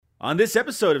On this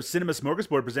episode of Cinema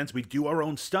Smorgasbord Presents We Do Our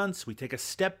Own Stunts, we take a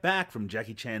step back from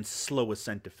Jackie Chan's slow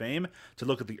ascent to fame to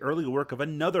look at the early work of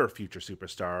another future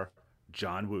superstar,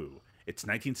 John Woo. It's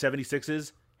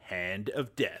 1976's Hand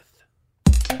of Death.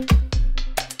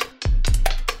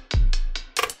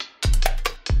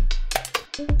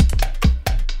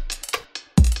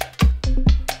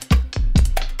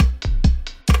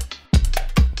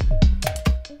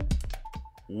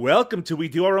 Welcome to We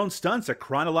Do Our Own Stunts, a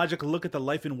chronological look at the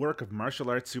life and work of martial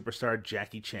arts superstar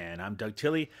Jackie Chan. I'm Doug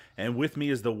Tilley, and with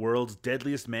me is the world's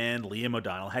deadliest man, Liam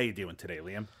O'Donnell. How you doing today,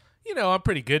 Liam? You know, I'm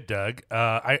pretty good, Doug.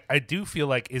 I do feel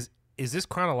like is this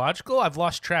chronological? I've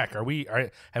lost track. Have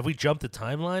we jumped the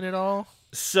timeline at all?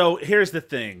 So here's the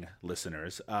thing,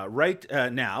 listeners. Right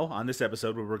now, on this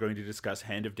episode where we're going to discuss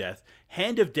Hand of Death,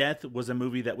 Hand of Death was a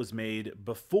movie that was made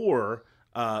before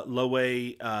Lo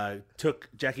Wei took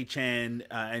Jackie Chan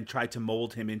and tried to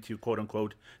mold him into,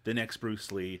 quote-unquote, the next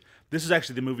Bruce Lee. This is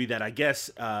actually the movie that I guess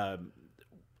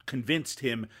convinced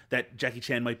him that Jackie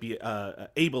Chan might be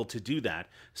able to do that.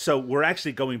 So we're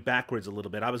actually going backwards a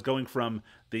little bit. I was going from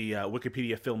the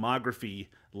Wikipedia filmography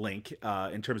link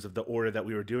in terms of the order that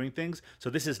we were doing things. So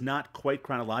this is not quite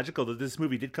chronological, though this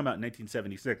movie did come out in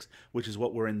 1976, which is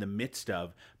what we're in the midst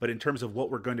of. But in terms of what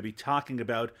we're going to be talking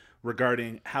about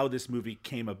regarding how this movie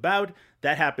came about,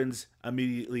 that happens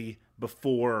immediately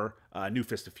before New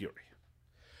Fist of Fury.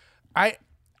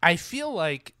 I feel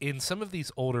like in some of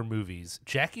these older movies,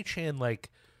 Jackie Chan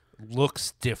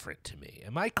looks different to me.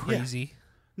 Am I crazy? Yeah.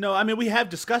 No, I mean, we have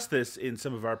discussed this in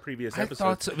some of our previous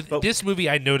episodes. I thought so. This movie,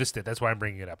 I noticed it. That's why I'm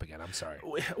bringing it up again. I'm sorry.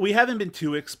 We haven't been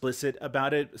too explicit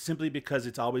about it simply because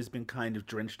it's always been kind of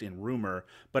drenched in rumor.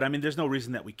 But I mean, there's no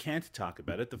reason that we can't talk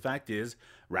about it. The fact is,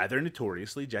 rather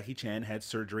notoriously, Jackie Chan had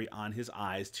surgery on his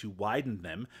eyes to widen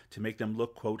them, to make them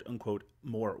look, quote unquote,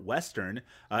 more Western,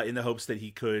 in the hopes that he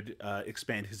could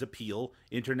expand his appeal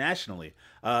internationally.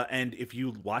 And if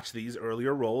you watch these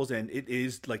earlier roles, and it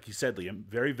is, like you said, Liam,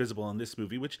 very visible in this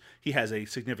movie, which he has a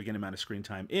significant amount of screen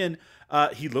time in,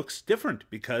 he looks different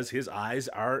because his eyes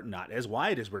are not as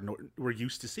wide as we're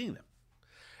used to seeing them.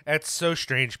 It's so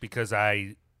strange because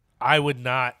I would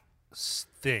not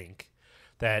think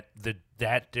that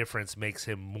that difference makes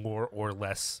him more or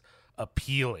less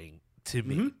appealing to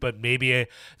me. But maybe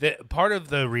part of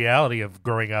the reality of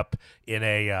growing up in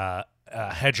a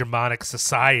hegemonic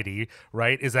society,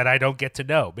 right, is that I don't get to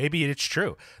know. Maybe it's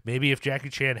true. Maybe if Jackie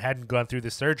Chan hadn't gone through the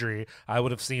surgery, I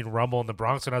would have seen Rumble in the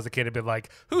Bronx when I was a kid and been like,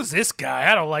 who's this guy?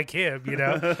 I don't like him, you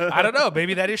know? I don't know.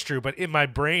 Maybe that is true. But in my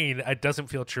brain, it doesn't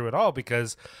feel true at all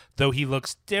because though he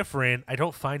looks different, I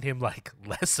don't find him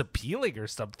less appealing or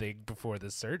something before the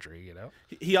surgery, you know?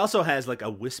 He also has a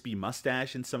wispy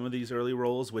mustache in some of these early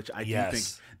roles, which I do think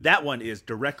that one is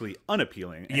directly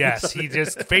unappealing. Yes, he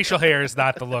just facial hair is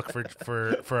not the look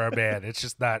for our man. It's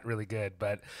just not really good.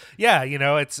 But yeah, you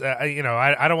know, it's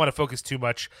I don't want to focus too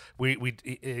much.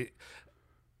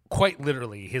 Quite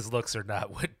literally, his looks are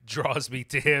not what draws me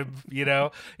to him. You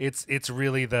know, it's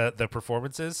really the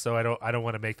performances. So I don't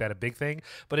want to make that a big thing.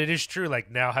 But it is true.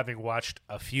 Like now, having watched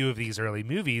a few of these early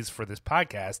movies for this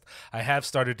podcast, I have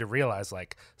started to realize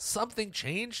something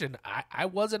changed, and I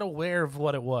wasn't aware of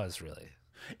what it was really.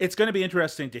 It's going to be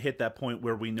interesting to hit that point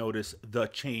where we notice the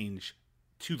change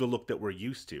to the look that we're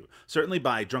used to. Certainly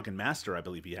by Drunken Master, I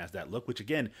believe he has that look, which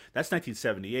again, that's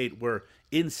 1978. We're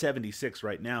in 76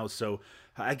 right now, so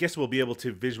I guess we'll be able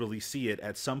to visually see it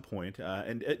at some point.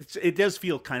 And it does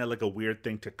feel kind of like a weird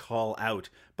thing to call out,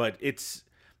 but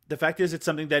the fact is it's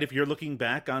something that if you're looking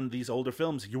back on these older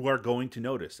films, you are going to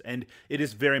notice, and it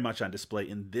is very much on display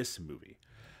in this movie.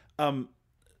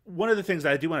 One of the things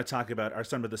that I do want to talk about are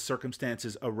some of the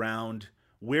circumstances around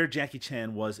where Jackie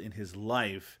Chan was in his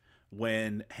life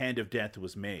when Hand of Death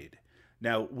was made.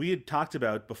 Now, we had talked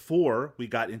about before we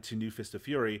got into New Fist of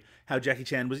Fury how Jackie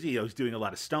Chan was, he's doing a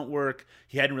lot of stunt work.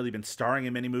 He hadn't really been starring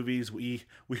in many movies. We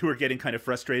were getting kind of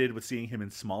frustrated with seeing him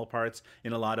in small parts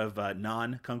in a lot of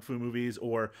non-Kung Fu movies,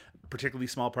 or particularly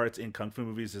small parts in Kung Fu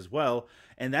movies as well.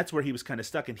 And that's where he was kind of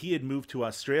stuck. And he had moved to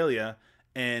Australia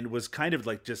and was kind of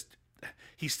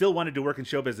he still wanted to work in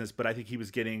show business, but I think he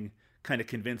was getting kind of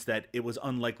convinced that it was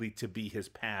unlikely to be his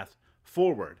path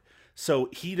forward. So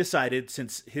he decided,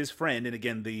 since his friend, and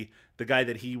again, the guy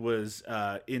that he was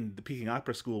in the Peking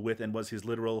Opera School with and was his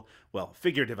literal,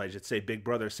 figurative, I should say, big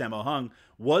brother, Sammo Hung,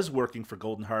 was working for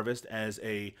Golden Harvest as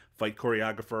a fight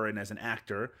choreographer and as an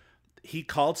actor, he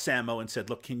called Sammo and said,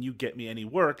 look, can you get me any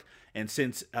work? And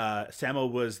since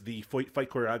Sammo was the fight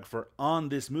choreographer on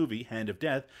this movie, Hand of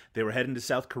Death, they were heading to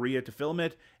South Korea to film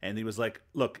it. And he was like,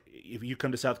 look, if you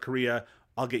come to South Korea,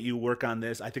 I'll get you work on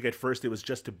this. I think at first it was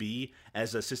just to be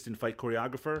as assistant fight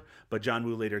choreographer, but John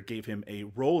Woo later gave him a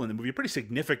role in the movie, a pretty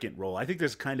significant role. I think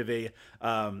there's kind of a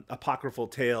apocryphal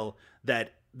tale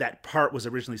that part was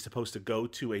originally supposed to go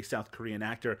to a South Korean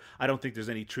actor. I don't think there's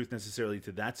any truth necessarily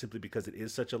to that, simply because it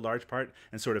is such a large part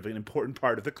and sort of an important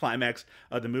part of the climax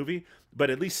of the movie. But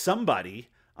at least somebody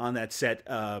on that set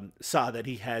saw that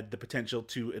he had the potential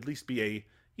to at least be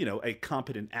a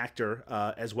competent actor,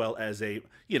 as well as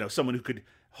someone who could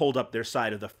hold up their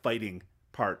side of the fighting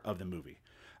part of the movie.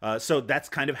 So that's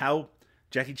kind of how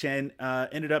Jackie Chan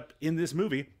ended up in this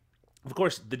movie. Of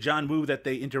course, the John Woo that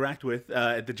they interact with,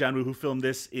 the John Woo who filmed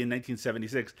this in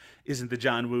 1976, isn't the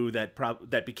John Woo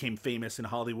that became famous in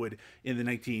Hollywood in the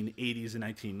 1980s and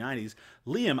 1990s.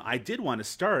 Liam, I did want to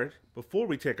start, before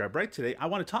we take our break today, I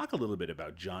want to talk a little bit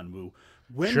about John Woo.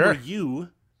 When were you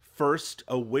first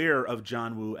aware of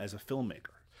John Woo as a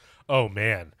filmmaker? Oh,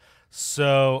 man.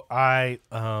 So I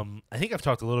think I've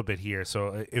talked a little bit here.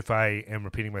 So if I am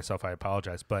repeating myself, I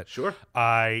apologize. But sure,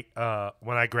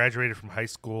 when I graduated from high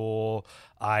school,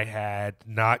 I had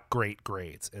not great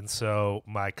grades, and so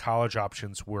my college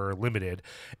options were limited.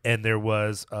 And there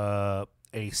was a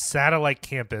satellite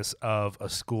campus of a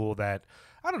school that,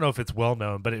 I don't know if it's well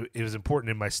known, but it was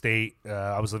important in my state.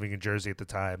 I was living in Jersey at the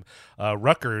time.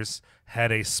 Rutgers had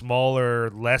a smaller,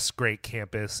 less great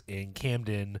campus in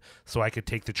Camden, so I could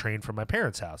take the train from my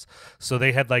parents' house. So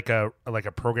they had like a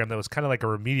program that was kind of like a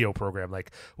remedial program.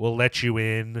 Like, we'll let you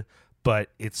in, but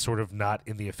it's sort of not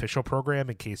in the official program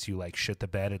in case you like shit the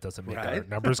bed. It doesn't make our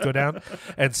numbers go down.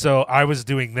 And so I was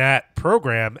doing that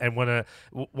program. And one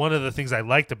of the things I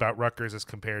liked about Rutgers as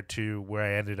compared to where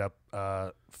I ended up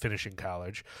finishing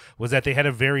college was that they had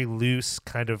a very loose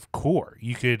kind of core.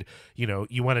 You could,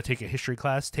 you want to take a history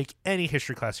class, take any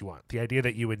history class you want. The idea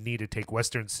that you would need to take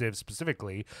Western Civ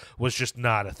specifically was just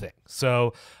not a thing.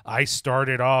 So I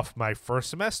started off my first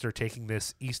semester taking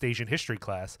this East Asian history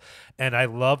class, and I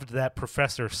loved that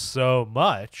professor so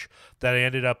much that I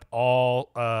ended up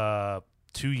all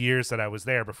 2 years that I was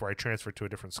there before I transferred to a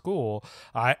different school.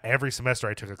 Every semester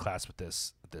I took a class with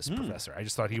this professor. I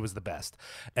just thought he was the best.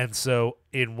 And so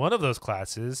in one of those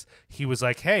classes, he was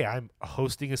like, "Hey, I'm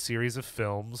hosting a series of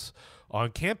films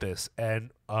on campus."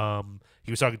 And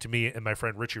he was talking to me and my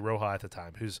friend Richie Roja at the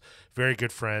time, who's very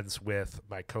good friends with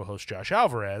my co-host Josh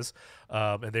Alvarez.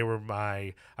 And they were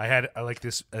I had like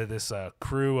this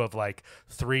crew of like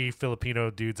 3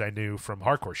 Filipino dudes I knew from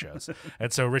hardcore shows.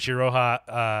 And so Richie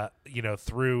Roja,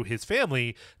 through his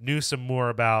family, knew some more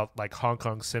about like Hong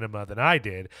Kong cinema than I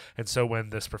did. And so when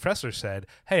this professor said,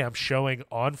 "Hey, I'm showing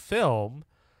on film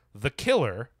The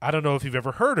Killer," I don't know if you've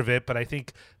ever heard of it, but I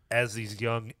think as these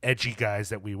young, edgy guys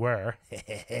that we were,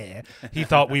 he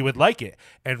thought we would like it.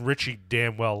 And Richie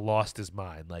damn well lost his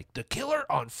mind. Like, "The Killer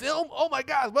on film? Oh, my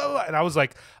God." Blah, blah, blah. And I was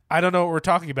like, "I don't know what we're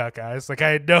talking about, guys." Like, I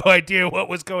had no idea what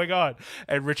was going on.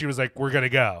 And Richie was like, "We're going to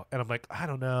go." And I'm like, "I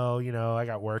don't know. I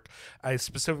got work." I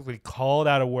specifically called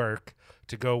out of work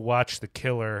to go watch The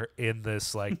Killer in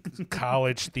this like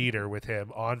college theater with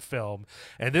him on film.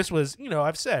 And this was,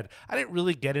 I've said, I didn't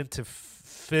really get into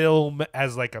film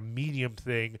as like a medium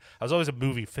thing. I was always a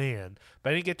movie fan, but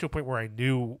I didn't get to a point where I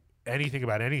knew anything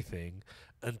about anything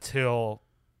until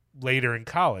later in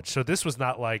college. So this was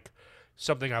not like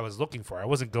something I was looking for. I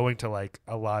wasn't going to like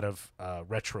a lot of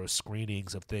retro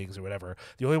screenings of things or whatever.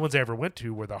 The only ones I ever went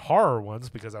to were the horror ones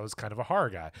because I was kind of a horror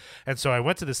guy. And so I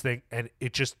went to this thing and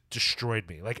it just destroyed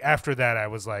me. Like after that, I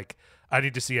was like, I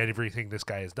need to see everything this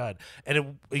guy has done.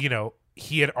 And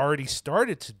he had already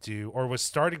started to do or was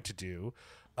starting to do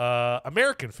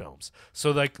American films.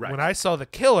 So like when I saw The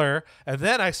Killer and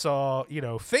then I saw,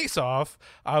 Face Off,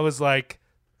 I was like,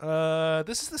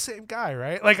 this is the same guy,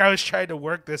 right? Like I was trying to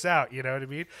work this out, you know what I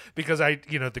mean? Because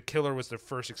The Killer was the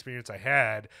first experience I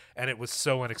had and it was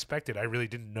so unexpected. I really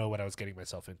didn't know what I was getting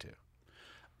myself into.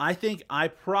 I think I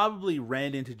probably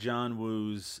ran into John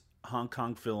Woo's Hong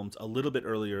Kong films a little bit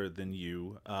earlier than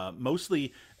you,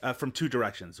 mostly from 2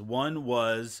 directions. One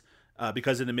was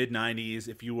because in the mid-90s,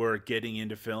 if you were getting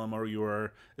into film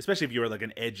or especially if you were like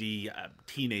an edgy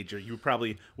teenager, you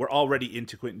probably were already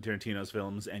into Quentin Tarantino's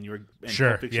films and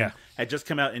Pulp Fiction had just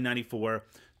come out in 94.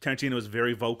 Tarantino was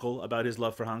very vocal about his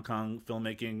love for Hong Kong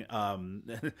filmmaking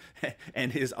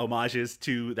and his homages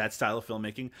to that style of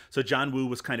filmmaking. So John Woo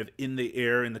was kind of in the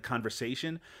air in the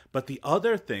conversation. But the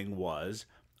other thing was,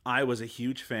 I was a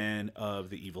huge fan of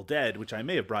The Evil Dead, which I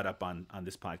may have brought up on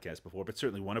this podcast before, but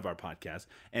certainly one of our podcasts.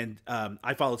 And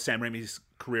I followed Sam Raimi's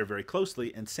career very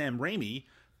closely, and Sam Raimi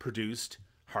produced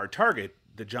Hard Target,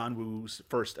 the John Woo's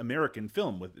first American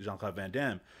film with Jean-Claude Van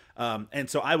Damme. And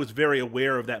so I was very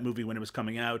aware of that movie when it was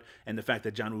coming out, and the fact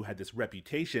that John Woo had this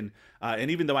reputation.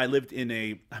 And even though I lived in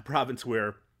a province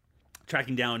where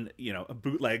tracking down,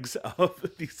 bootlegs of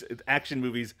these action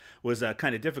movies was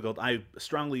kind of difficult, I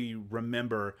strongly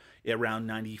remember around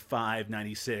 95,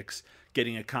 96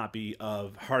 getting a copy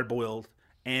of Hard Boiled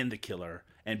and The Killer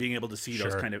and being able to see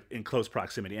those kind of in close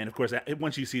proximity. And of course,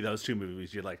 once you see those two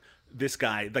movies, you're like, this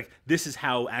guy, like, this is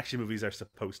how action movies are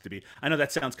supposed to be. I know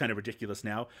that sounds kind of ridiculous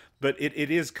now, but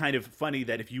it is kind of funny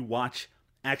that if you watch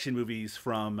action movies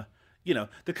from,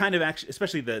 the kind of action,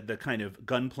 especially the kind of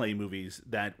gunplay movies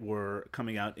that were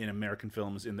coming out in American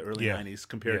films in the early 90s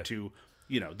compared to,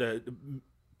 the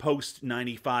post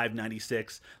 95,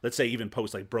 96, let's say even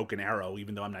post like Broken Arrow,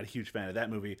 even though I'm not a huge fan of that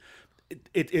movie,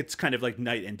 it's kind of like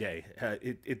night and day.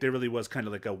 There really was kind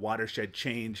of like a watershed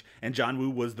change, and John Woo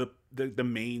was the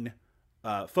main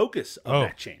focus of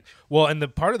that change. Well, and the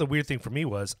part of the weird thing for me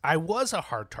was I was a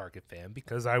Hard Target fan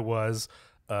because I was,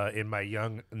 in my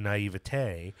young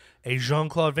naivete, a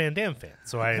Jean-Claude Van Damme fan.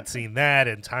 So I had seen that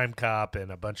and Time Cop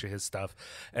and a bunch of his stuff.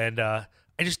 And I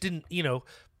just didn't,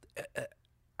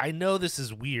 I know this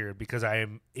is weird because I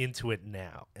am into it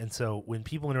now. And so when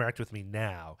people interact with me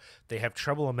now, they have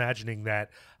trouble imagining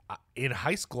that in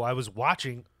high school I was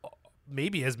watching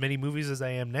maybe as many movies as I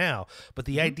am now. But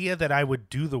the idea that I would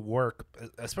do the work,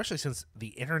 especially since the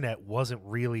internet wasn't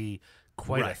really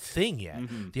quite a thing yet.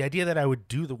 The idea that I would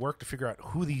do the work to figure out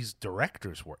who these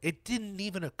directors were, it didn't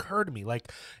even occur to me.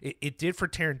 Like it did for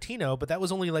Tarantino, but that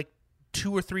was only like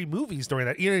 2 or 3 movies during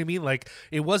that. You know what I mean? Like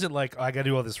it wasn't like, oh, I got to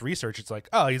do all this research. It's like,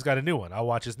 oh, he's got a new one, I'll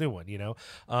watch his new one.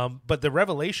 But the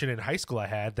revelation in high school I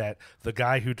had that the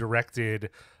guy who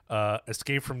directed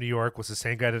Escape from New York was the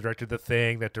same guy that directed The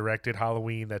Thing, that directed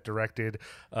Halloween, that directed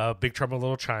Big Trouble in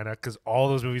Little China, because all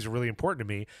those movies are really important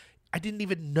to me. I didn't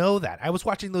even know that. I was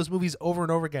watching those movies over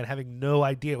and over again, having no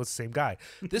idea it was the same guy.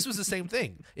 This was the same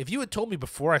thing. If you had told me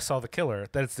before I saw The Killer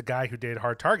that it's the guy who did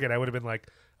Hard Target, I would have been like,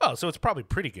 oh, so it's probably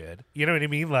pretty good. You know what I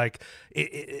mean? Like,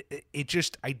 it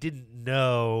just, I didn't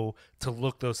know to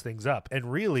look those things up.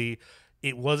 And really,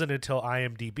 it wasn't until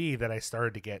IMDb that I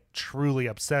started to get truly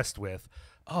obsessed with,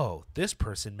 oh, this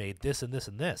person made this and this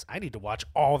and this. I need to watch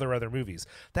all their other movies.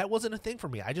 That wasn't a thing for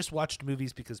me. I just watched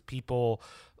movies because people,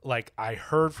 like, I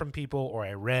heard from people or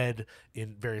I read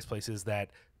in various places that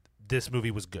this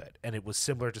movie was good and it was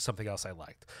similar to something else I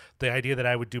liked. The idea that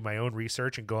I would do my own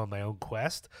research and go on my own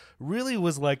quest really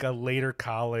was like a later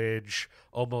college,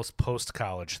 almost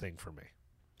post-college thing for me.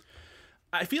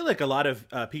 I feel like a lot of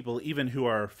people, even who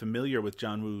are familiar with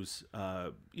John Woo's,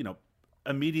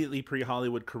 immediately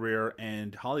pre-Hollywood career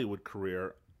and Hollywood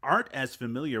career, aren't as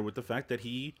familiar with the fact that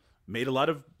he made a lot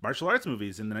of martial arts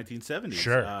movies in the 1970s.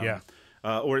 Sure,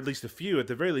 or at least a few at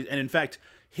the very least. And in fact,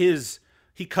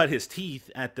 he cut his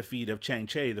teeth at the feet of Chang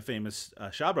Cheh, the famous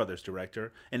Shaw Brothers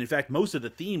director. And in fact, most of the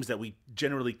themes that we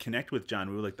generally connect with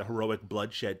John Woo, like the heroic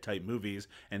bloodshed type movies,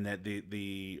 and that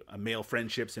the male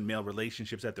friendships and male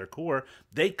relationships at their core,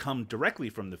 they come directly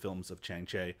from the films of Chang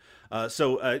Cheh.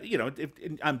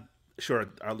 I'm sure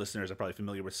our listeners are probably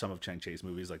familiar with some of Chang Cheh's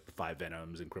movies, like The Five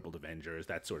Venoms and Crippled Avengers,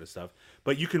 that sort of stuff.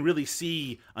 But you can really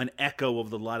see an echo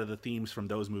of a lot of the themes from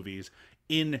those movies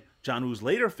in John Woo's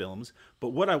later films. But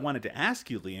what I wanted to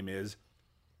ask you, Liam, is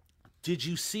did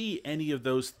you see any of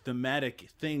those thematic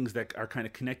things that are kind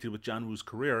of connected with John Woo's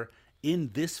career in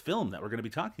this film that we're going to be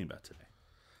talking about today?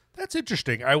 That's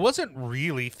interesting. I wasn't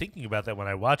really thinking about that when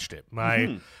I watched it.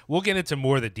 We'll get into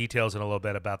more of the details in a little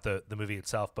bit about the movie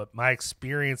itself, but my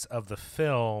experience of the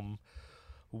film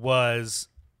was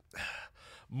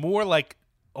more like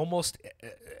almost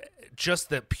just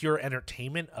the pure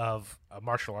entertainment of a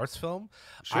martial arts film.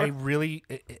 Sure.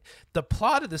 The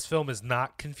plot of this film is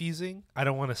not confusing. I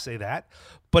don't want to say that,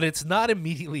 but it's not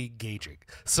immediately engaging.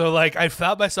 So like I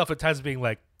found myself at times being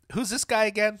like, who's this guy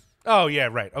again? Oh, yeah,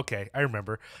 right. Okay, I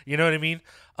remember. You know what I mean?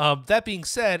 That being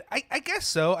said, I guess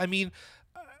so. I mean,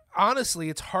 honestly,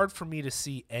 it's hard for me to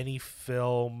see any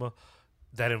film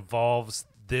that involves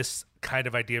this kind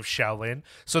of idea of Shaolin.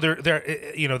 So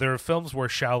there are films where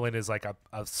Shaolin is like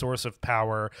a source of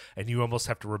power and you almost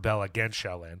have to rebel against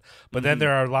Shaolin. But then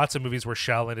there are lots of movies where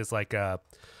Shaolin is like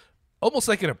almost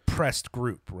like an oppressed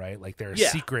group, right? Like they're a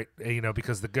secret,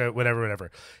 because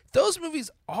whatever. Those movies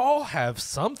all have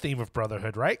some theme of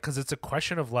brotherhood, right? Because it's a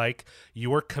question of like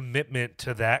your commitment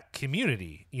to that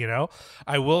community,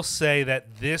 I will say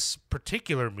that this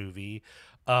particular movie,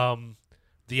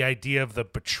 the idea of the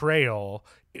betrayal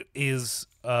is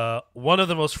one of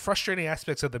the most frustrating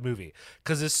aspects of the movie.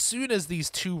 Because as soon as these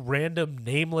two random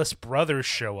nameless brothers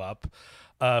show up,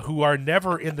 who are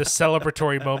never in the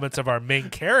celebratory moments of our main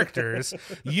characters,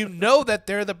 you know that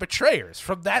they're the betrayers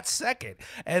from that second.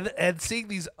 And seeing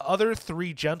these other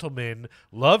three gentlemen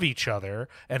love each other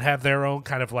and have their own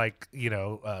kind of like,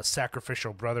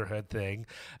 sacrificial brotherhood thing,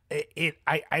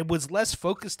 I was less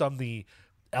focused on the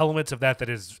elements of that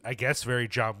is, I guess, very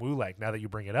John Woo like, now that you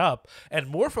bring it up, and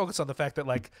more focused on the fact that,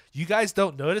 like, you guys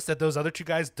don't notice that those other two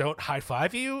guys don't high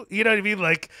five you. You know what I mean?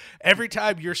 Like, every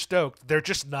time you're stoked, they're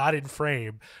just not in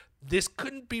frame. This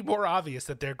couldn't be more obvious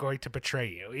that they're going to betray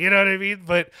you. You know what I mean?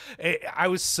 But I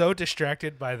was so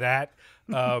distracted by that.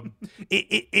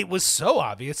 It was so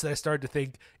obvious that I started to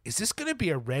think, is this going to be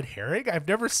a red herring? I've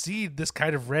never seen this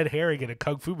kind of red herring in a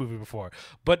kung fu movie before.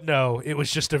 But no, it was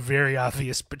just a very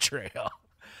obvious betrayal.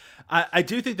 I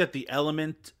do think that the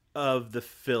element of the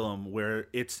film where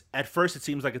it's at first it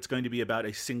seems like it's going to be about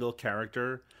a single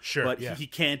character, sure, but yeah. he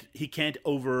can't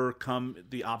overcome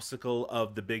the obstacle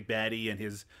of the big baddie and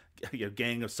his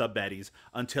gang of sub baddies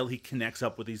until he connects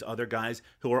up with these other guys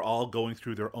who are all going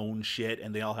through their own shit,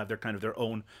 and they all have their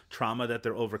own trauma that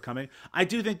they're overcoming. I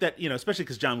do think that, especially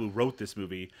because John Woo wrote this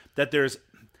movie, that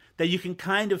you can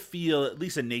kind of feel at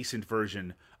least a nascent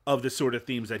version of the sort of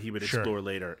themes that he would explore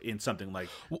later in something like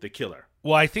The Killer.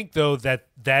 Well, I think, though, that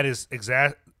is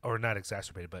not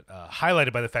exacerbated, but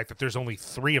highlighted by the fact that there's only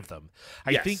three of them.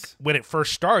 I think when it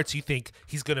first starts, you think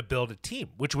he's going to build a team,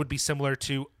 which would be similar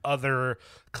to other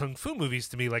kung fu movies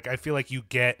to me. Like, I feel like you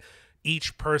get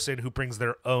each person who brings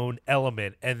their own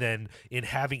element, and then in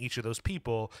having each of those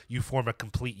people, you form a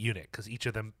complete unit because each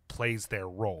of them plays their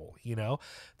role.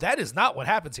 That is not what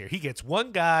happens here. He gets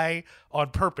one guy on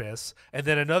purpose, and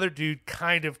then another dude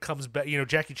kind of comes back.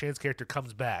 Jackie Chan's character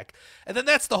comes back, and then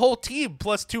that's the whole team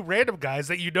plus two random guys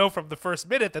that from the first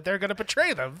minute that they're going to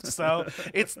betray them. So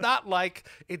it's not like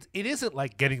it isn't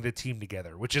like getting the team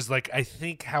together, which is like, I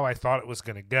think, how I thought it was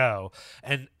going to go.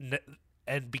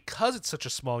 And because it's such a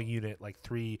small unit, like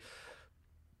three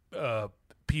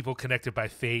people connected by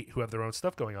fate who have their own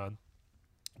stuff going on,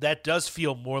 that does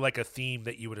feel more like a theme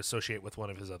that you would associate with one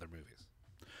of his other movies.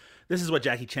 This is what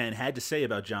Jackie Chan had to say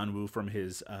about John Woo from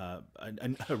his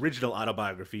an original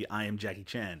autobiography, I Am Jackie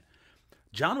Chan.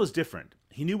 John was different.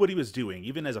 He knew what he was doing,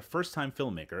 even as a first-time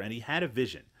filmmaker, and he had a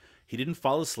vision. He didn't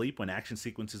fall asleep when action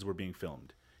sequences were being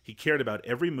filmed. He cared about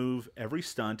every move, every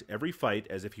stunt, every fight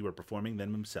as if he were performing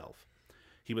them himself.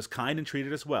 He was kind and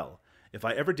treated us well. If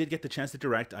I ever did get the chance to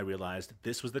direct, I realized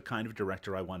this was the kind of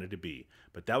director I wanted to be.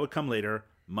 But that would come later,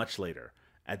 much later.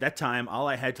 At that time, all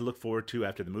I had to look forward to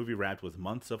after the movie wrapped was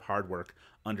months of hard work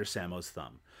under Sammo's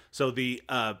thumb. So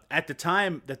at the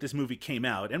time that this movie came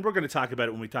out, and we're going to talk about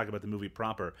it when we talk about the movie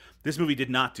proper, this movie did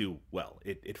not do well.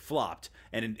 It flopped,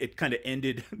 and it kind of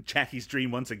ended Jackie's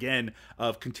dream once again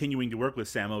of continuing to work with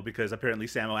Sammo, because apparently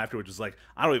Sammo afterwards was like,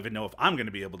 I don't even know if I'm going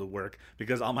to be able to work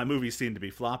because all my movies seem to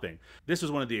be flopping. This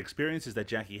was one of the experiences that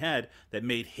Jackie had that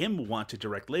made him want to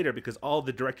direct later, because all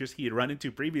the directors he had run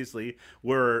into previously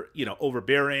were,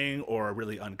 overbearing or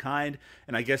really unkind.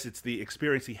 And I guess it's the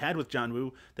experience he had with John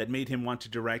Woo that made him want to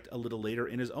direct a little later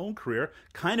in his own career.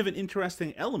 Kind of an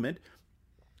interesting element,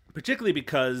 particularly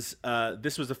because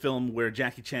this was a film where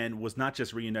Jackie Chan was not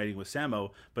just reuniting with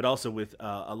Sammo, but also with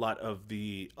a lot of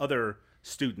the other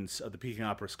students of the Peking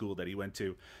Opera School that he went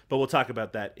to. But we'll talk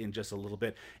about that in just a little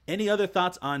bit. Any other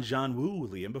thoughts on John Woo,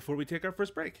 Liam, before we take our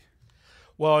first break?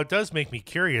 Well, it does make me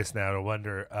curious now to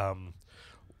wonder,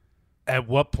 at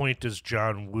what point does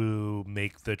John Woo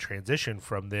make the transition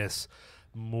from this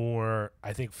more,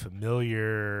 I think,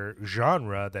 familiar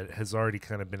genre that has already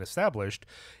kind of been established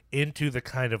into the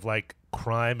kind of like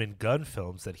crime and gun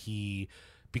films that he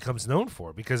becomes known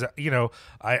for? Because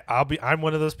I'm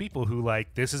one of those people who,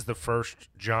 like, this is the first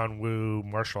John Woo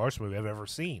martial arts movie I've ever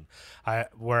seen.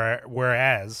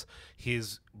 Whereas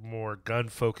his more gun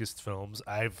focused films,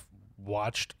 I've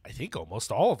watched, I think,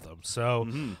 almost all of them. So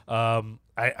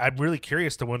I'm really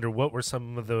curious to wonder what were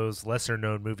some of those lesser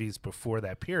known movies before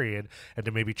that period, and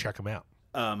to maybe check them out.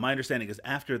 My understanding is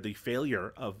after the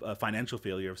financial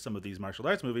failure of some of these martial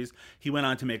arts movies, he went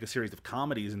on to make a series of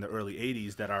comedies in the early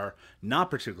 80s that are not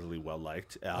particularly well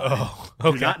liked.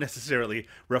 Do not necessarily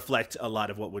reflect a lot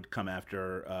of what would come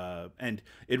after. And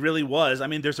it really was. I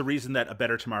mean, there's a reason that A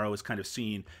Better Tomorrow is kind of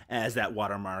seen as that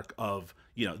watermark of,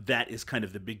 that is kind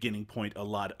of the beginning point a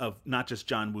lot of not just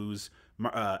John Woo's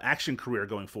action career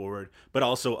going forward, but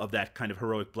also of that kind of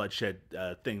heroic bloodshed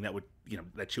thing that would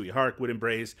that Chewie Hark would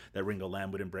embrace, that Ringo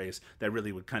Lam would embrace, that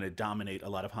really would kind of dominate a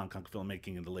lot of Hong Kong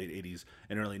filmmaking in the late 80s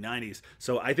and early 90s.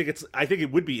 So I think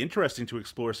it would be interesting to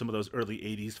explore some of those early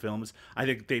 80s films. I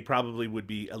think they probably would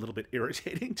be a little bit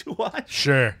irritating to watch.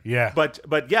 Sure, yeah.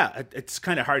 But yeah, it's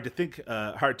kind of hard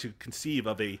to conceive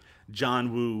of a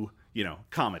John Woo,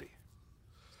 comedy.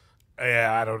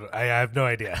 Yeah, I have no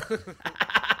idea.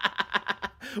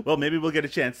 Well, maybe we'll get a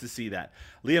chance to see that.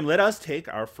 Liam, let us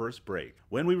take our first break.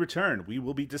 When we return, we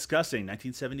will be discussing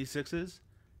 1976's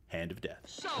Hand of Death.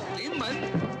 少林门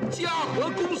嘉禾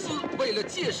公司为了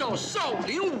介绍少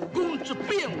林武功之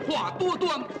变化多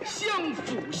端、相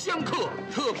辅相克，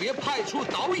特别派出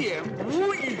导演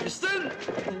吴宇森、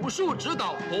武术指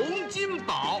导洪金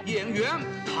宝、演员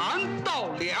谭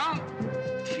道良、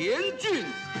田俊、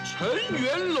陈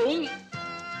元龙、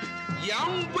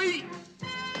杨威。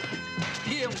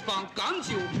遍访港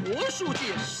九国术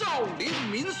界少林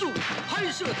民宿，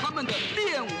拍摄他们的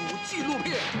练武纪录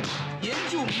片，研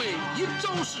究每一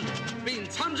招式，并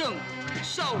参证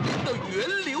少林的源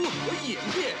流和演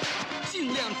变，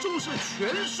尽量重视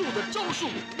拳术的招数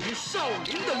与少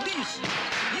林的历史。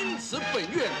因此，本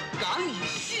院敢以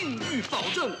信誉保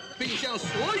证，并向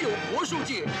所有国术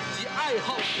界及爱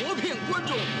好国片观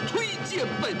众推荐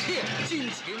本片，敬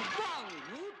请望。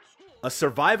A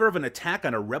survivor of an attack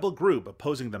on a rebel group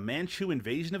opposing the Manchu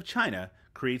invasion of China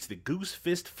creates the goose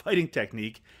fist fighting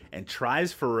technique and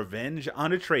tries for revenge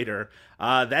on a traitor.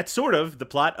 That's sort of the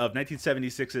plot of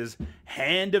 1976's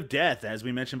Hand of Death, as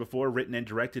we mentioned before, written and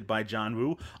directed by John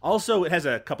Woo. Also, it has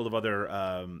a couple of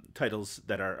other titles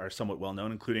that are somewhat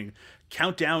well-known, including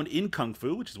Countdown in Kung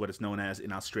Fu, which is what it's known as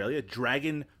in Australia,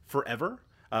 Dragon Forever,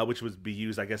 which would be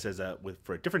used, I guess,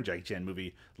 for a different Jackie Chan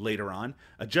movie later on.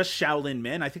 Just Shaolin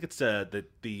Men. I think it's the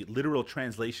literal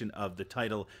translation of the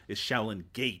title is Shaolin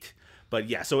Gate. But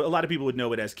yeah, so a lot of people would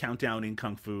know it as Countdown in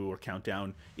Kung Fu or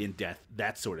Countdown in Death,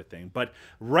 that sort of thing. But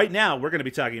right now, we're going to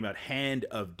be talking about Hand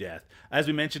of Death. As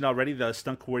we mentioned already, the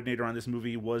stunt coordinator on this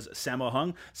movie was Sammo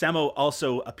Hung. Sammo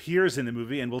also appears in the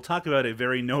movie, and we'll talk about a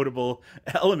very notable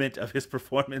element of his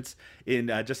performance in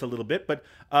just a little bit. But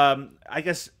I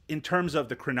guess in terms of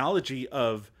the chronology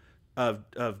of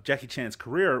Jackie Chan's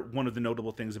career, one of the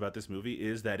notable things about this movie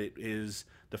is that it is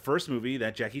the first movie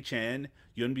that Jackie Chan,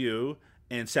 Yuen Biao,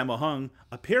 and Sammo Hung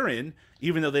appear in,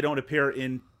 even though they don't appear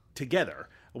in together.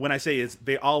 When I say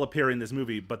they all appear in this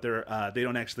movie, but they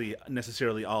don't actually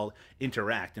necessarily all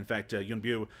interact. In fact, Yuen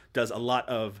Biao does a lot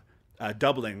of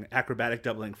acrobatic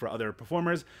doubling for other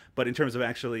performers, but in terms of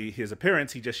actually his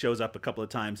appearance, he just shows up a couple of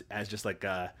times as just like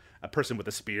a person with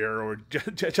a spear or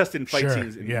just in fight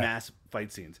scenes, in mass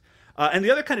fight scenes. And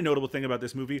the other kind of notable thing about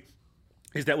this movie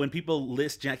is that when people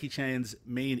list Jackie Chan's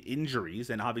main injuries,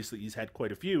 and obviously he's had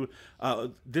quite a few,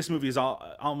 this movie is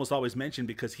almost always mentioned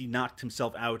because he knocked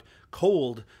himself out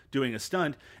cold doing a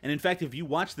stunt. And in fact, if you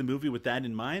watch the movie with that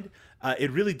in mind, it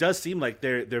really does seem like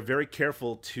they're very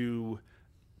careful to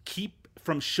keep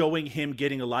from showing him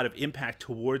getting a lot of impact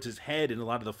towards his head in a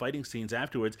lot of the fighting scenes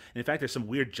afterwards. And in fact, there's some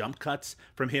weird jump cuts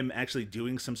from him actually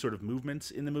doing some sort of movements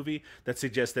in the movie that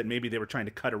suggest that maybe they were trying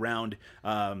to cut around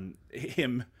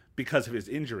him because of his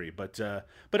injury, but I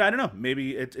don't know.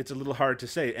 Maybe it's a little hard to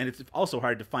say, and it's also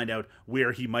hard to find out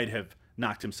where he might have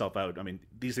knocked himself out. I mean,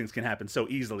 these things can happen so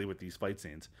easily with these fight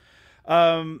scenes.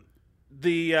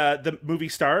 The movie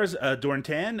stars Dorn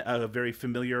Tan, a very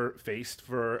familiar face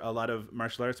for a lot of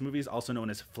martial arts movies, also known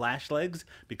as Flash Legs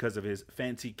because of his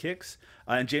fancy kicks,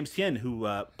 and James Tien, who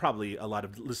probably a lot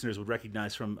of listeners would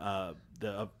recognize from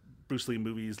the Bruce Lee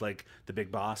movies like The Big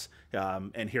Boss,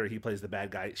 and here he plays the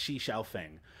bad guy Shi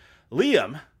Xiaofeng.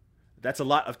 Liam, that's a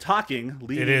lot of talking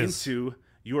leading into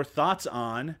your thoughts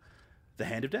on The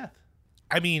Hand of Death.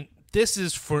 I mean, this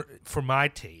is for my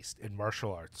taste in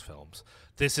martial arts films.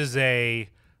 This is a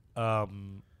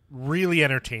really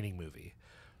entertaining movie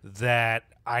that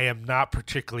I am not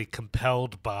particularly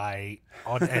compelled by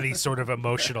on any sort of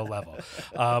emotional level.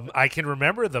 I can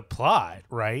remember the plot,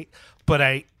 right? But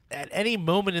at any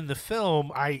moment in the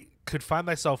film, I could find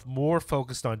myself more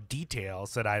focused on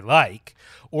details that I like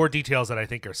or details that I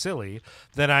think are silly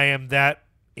than I am that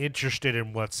interested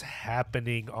in what's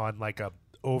happening on like a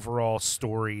overall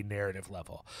story narrative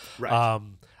level. Right.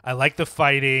 I like the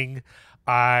fighting.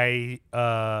 I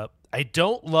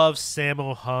don't love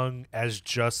Sammo Hung as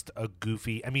just a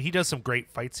goofy. I mean, he does some great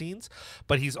fight scenes,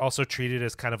 but he's also treated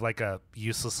as kind of like a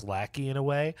useless lackey in a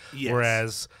way. Yes.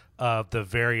 Whereas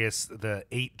the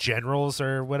 8 generals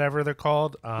or whatever they're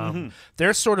called,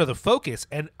 they're sort of the focus,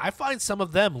 and I find some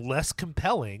of them less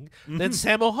compelling than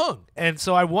Sammo Hung, and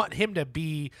so I want him to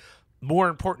be more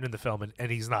important in the film,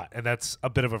 and he's not, and that's a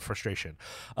bit of a frustration.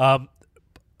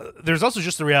 there's also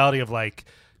just the reality of like,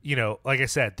 like I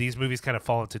said, these movies kind of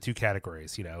fall into two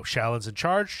categories. Shaolin's in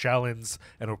charge, Shaolin's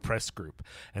an oppressed group.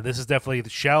 And this is definitely,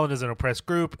 Shaolin is an oppressed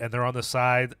group, and they're on the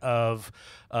side of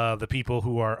the people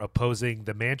who are opposing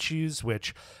the Manchus,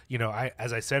 which,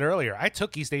 as I said earlier, I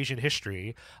took East Asian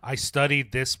history. I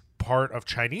studied this part of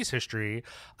Chinese history.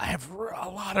 I have a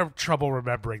lot of trouble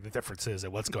remembering the differences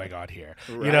and what's going on here.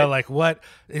 Right. Like what,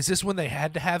 is this when they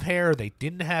had to have hair or they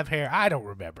didn't have hair? I don't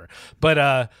remember.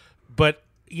 But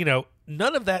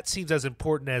none of that seems as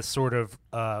important as sort of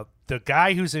the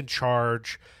guy who's in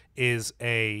charge is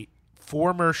a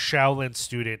former Shaolin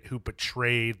student who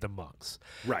betrayed the monks.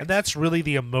 Right. And that's really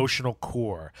the emotional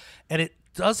core. And it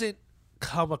doesn't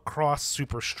come across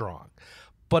super strong.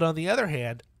 But on the other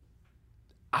hand,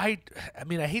 I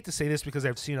hate to say this because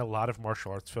I've seen a lot of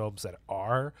martial arts films that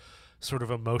are sort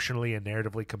of emotionally and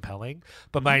narratively compelling,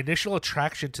 but my initial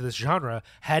attraction to this genre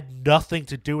had nothing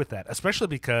to do with that, especially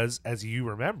because, as you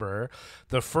remember,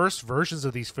 the first versions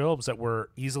of these films that were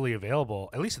easily available,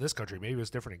 at least in this country, maybe it was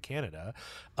different in Canada,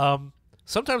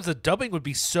 sometimes the dubbing would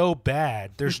be so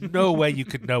bad, there's no way you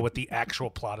could know what the actual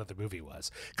plot of the movie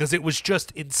was, because it was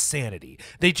just insanity.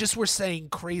 They just were saying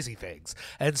crazy things.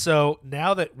 And so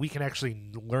now that we can actually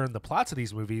learn the plots of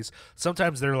these movies,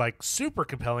 sometimes they're like super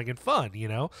compelling and fun,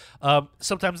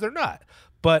 sometimes they're not.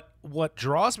 But what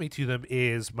draws me to them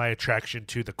is my attraction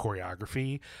to the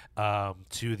choreography,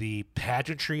 to the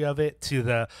pageantry of it, to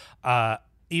the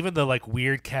even the like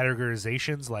weird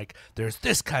categorizations, like there's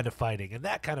this kind of fighting and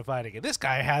that kind of fighting, and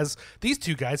these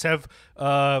two guys have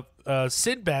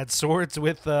Sinbad swords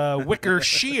with wicker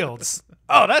shields.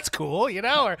 Oh, that's cool,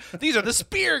 or these are the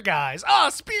spear guys. Oh,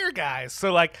 spear guys.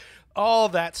 So like all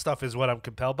that stuff is what I'm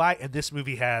compelled by, and this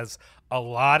movie has a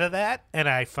lot of that, and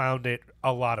I found it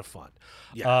a lot of fun.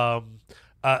 Yeah.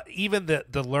 Even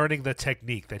the learning the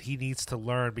technique that he needs to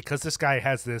learn, because this guy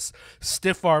has this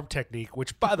stiff arm technique,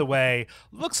 which, by the way,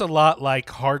 looks a lot like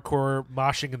hardcore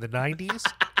moshing in the 90s.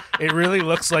 It really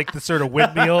looks like the sort of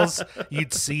windmills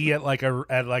you'd see at like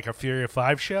a Fury of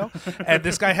 5 show. And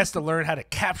this guy has to learn how to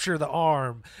capture the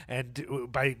arm and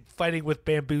by fighting with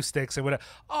bamboo sticks and whatever.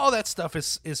 All that stuff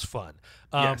is fun.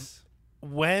 Yes.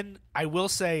 When I will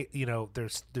say,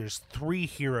 there's 3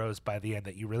 heroes by the end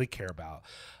that you really care about.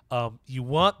 You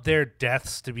want their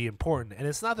deaths to be important, and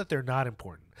it's not that they're not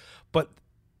important, but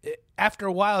after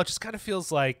a while, it just kind of feels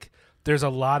like there's a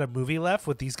lot of movie left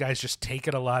with these guys just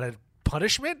taking a lot of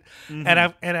punishment, and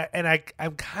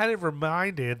I'm kind of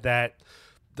reminded that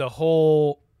the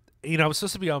whole. I'm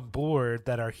supposed to be on board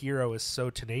that our hero is so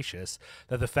tenacious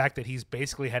that the fact that he's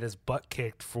basically had his butt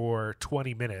kicked for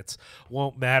 20 minutes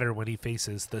won't matter when he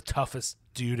faces the toughest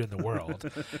dude in the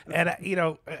world. And,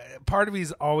 part of me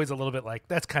is always a little bit like,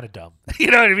 that's kind of dumb. You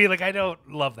know what I mean? Like, I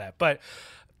don't love that. But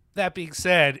that being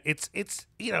said, it's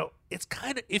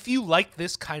kind of, if you like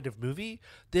this kind of movie,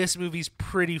 this movie's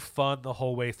pretty fun the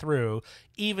whole way through,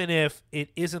 even if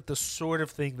it isn't the sort of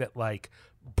thing that like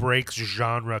breaks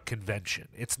genre convention.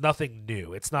 It's nothing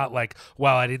new. It's not like,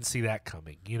 wow, I didn't see that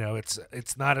coming.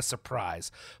 It's not a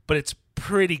surprise, but it's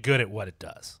pretty good at what it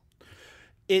does.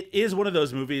 It is one of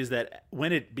those movies that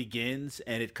when it begins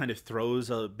and it kind of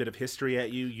throws a bit of history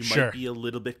at you, you Sure. might be a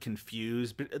little bit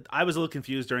confused. But I was a little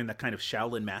confused during that kind of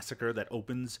Shaolin massacre that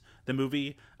opens the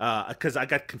movie, because I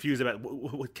got confused about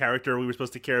what character we were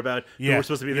supposed to care about, who were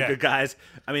supposed to be the good guys.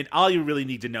 I mean, all you really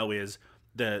need to know is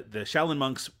the Shaolin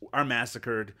monks are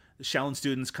massacred. The Shaolin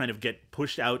students kind of get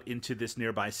pushed out into this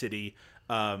nearby city.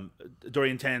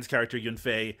 Dorian Tan's character, Yun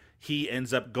Fei, he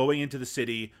ends up going into the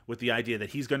city with the idea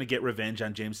that he's going to get revenge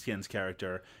on James Tien's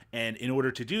character. And in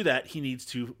order to do that, he needs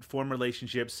to form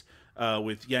relationships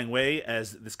with Yang Wei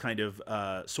as this kind of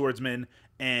swordsman,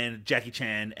 and Jackie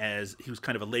Chan as he was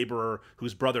kind of a laborer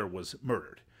whose brother was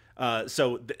murdered.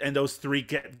 And those 3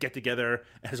 get together,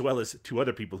 as well as 2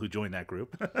 other people who join that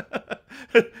group,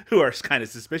 who are kind of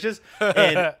suspicious,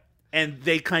 and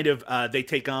they kind of they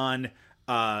take on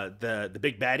the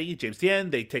big baddie, James Tien.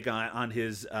 They take on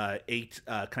his 8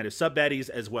 kind of sub baddies,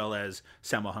 as well as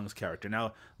Sammo Hung's character.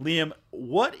 Now, Liam,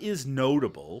 what is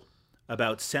notable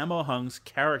about Sammo Hung's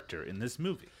character in this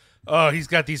movie? Oh, he's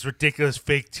got these ridiculous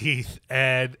fake teeth,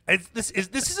 and this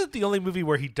isn't the only movie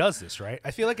where he does this, right?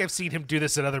 I feel like I've seen him do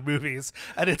this in other movies,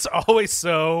 and it's always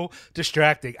so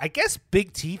distracting. I guess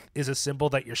big teeth is a symbol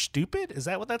that you're stupid. Is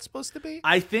that what that's supposed to be?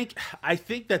 I think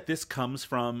that this comes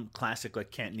from classic like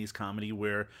Cantonese comedy,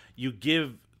 where you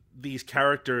give these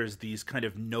characters these kind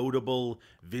of notable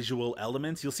visual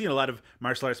elements. You'll see in a lot of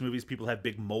martial arts movies, people have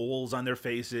big moles on their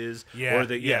faces,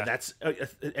 that's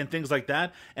and things like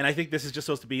that. And I think this is just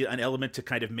supposed to be an element to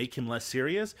kind of make him less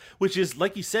serious, which is,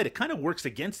 like you said, it kind of works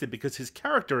against him because his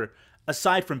character,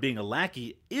 aside from being a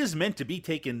lackey, is meant to be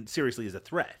taken seriously as a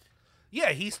threat.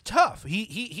 Yeah, he's tough.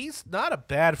 He's not a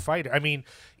bad fighter. I mean,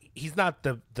 he's not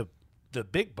the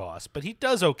big boss, but he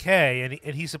does okay,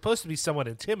 and he's supposed to be somewhat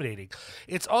intimidating.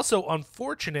 It's also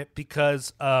unfortunate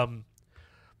because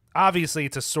obviously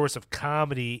it's a source of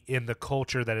comedy in the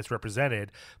culture that it's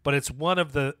represented, but it's one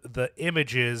of the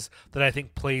images that I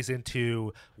think plays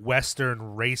into Western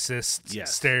racist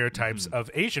stereotypes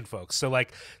of Asian folks. So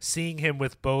like seeing him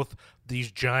with both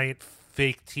these giant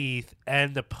fake teeth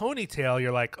and the ponytail,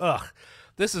 you're like, ugh,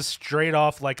 this is straight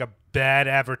off like a bad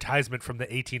advertisement from the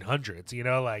 1800s, you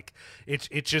know, like it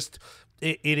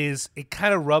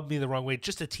kind of rubbed me the wrong way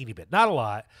just a teeny bit, not a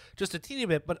lot, just a teeny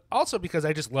bit, but also because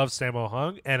I just love Sammo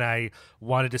Hung and I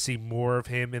wanted to see more of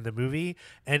him in the movie,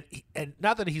 and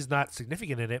not that he's not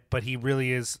significant in it, but he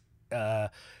really is.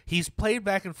 He's played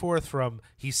back and forth from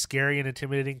he's scary and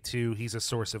intimidating to he's a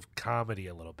source of comedy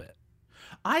a little bit.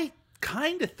 I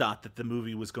kind of thought that the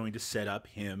movie was going to set up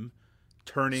him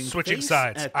switching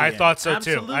sides. I thought so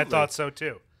too. I thought so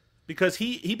too. Because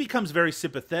he becomes very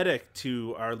sympathetic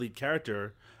to our lead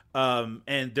character,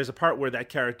 and there's a part where that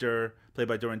character, played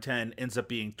by Doran Ten, ends up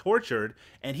being tortured,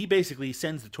 and he basically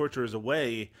sends the torturers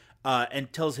away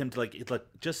and tells him to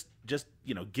just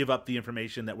give up the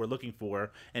information that we're looking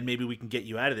for, and maybe we can get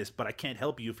you out of this. But I can't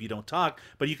help you if you don't talk.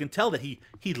 But you can tell that he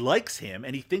likes him,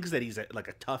 and he thinks that he's a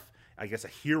tough, I guess, a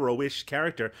hero-ish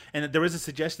character. And there is a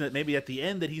suggestion that maybe at the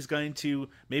end that he's going to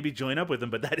maybe join up with him,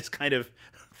 but that is kind of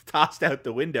tossed out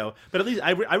the window. But at least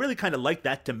I really kind of like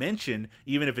that dimension,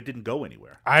 even if it didn't go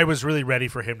anywhere. I was really ready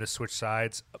for him to switch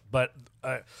sides, but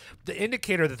the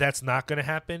indicator that that's not going to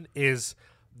happen is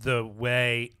the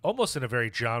way, almost in a very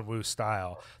John Woo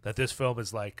style, that this film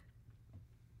is like,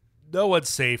 no one's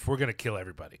safe. We're going to kill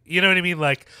everybody. You know what I mean?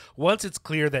 Like, once it's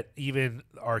clear that even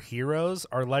our heroes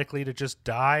are likely to just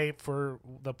die for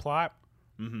the plot,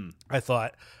 I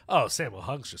thought, oh, Sammo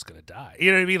Hung's just going to die.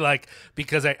 You know what I mean? Like,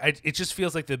 because it just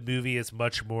feels like the movie is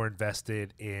much more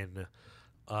invested in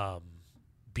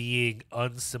being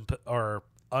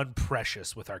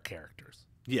unprecious with our characters.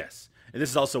 Yes. And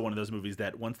this is also one of those movies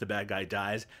that once the bad guy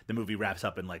dies, the movie wraps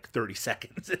up in like 30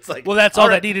 seconds. It's like, well, that's all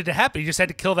that needed to happen. You just had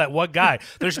to kill that one guy.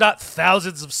 There's not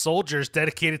thousands of soldiers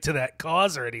dedicated to that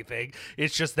cause or anything.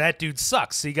 It's just that dude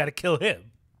sucks, so you got to kill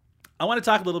him. I want to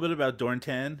talk a little bit about Doran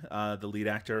Tan, the lead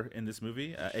actor in this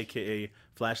movie, a.k.a.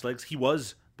 Flashlegs. He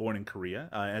was born in Korea.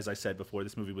 As I said before,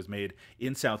 this movie was made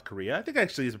in South Korea. I think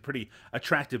actually is a pretty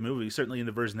attractive movie. Certainly in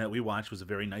the version that we watched was a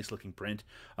very nice looking print.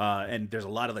 And there's a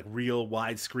lot of like real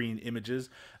widescreen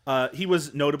images. He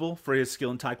was notable for his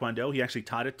skill in Taekwondo. He actually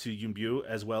taught it to Yoon Bu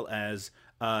as well as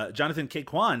Jonathan K.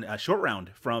 Kwan, short round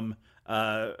from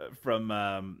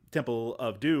Temple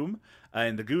of Doom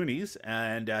and the Goonies,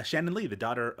 and Shannon Lee, the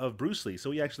daughter of Bruce Lee.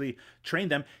 So he actually trained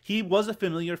them. He was a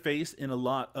familiar face in a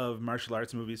lot of martial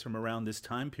arts movies from around this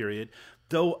time period.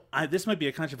 Though this might be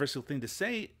a controversial thing to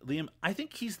say, Liam, I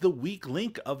think he's the weak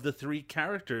link of the three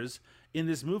characters in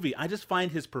this movie. I just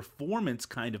find his performance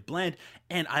kind of bland.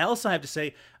 And I also have to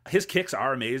say, his kicks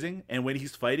are amazing. And when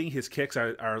he's fighting, his kicks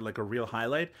are like a real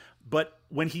highlight. But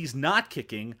when he's not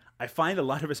kicking, I find a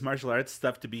lot of his martial arts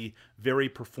stuff to be very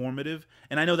performative.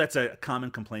 And I know that's a common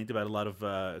complaint about a lot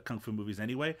of kung fu movies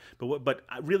anyway. But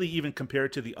really, even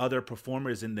compared to the other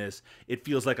performers in this, it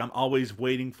feels like I'm always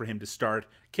waiting for him to start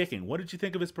kicking. What did you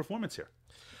think of his performance here?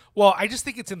 Well, I just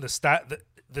think it's in the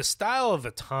style of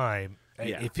the time.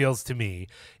 Yeah. It feels to me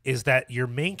is that your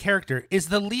main character is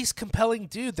the least compelling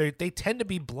dude. They tend to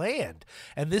be bland,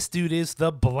 and this dude is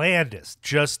the blandest.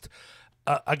 Just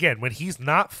again, when he's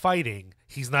not fighting,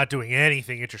 he's not doing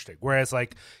anything interesting. Whereas,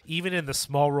 like, even in the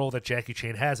small role that Jackie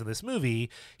Chan has in this movie,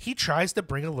 he tries to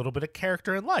bring a little bit of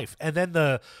character in life. And then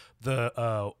the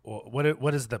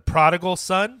what is the prodigal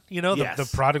son? You know, the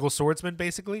prodigal swordsman,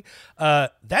 basically.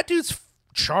 That dude's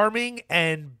charming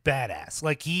and badass.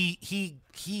 Like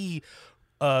he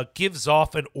gives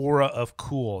off an aura of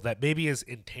cool that maybe is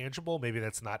intangible, maybe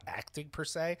that's not acting per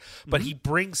se, but he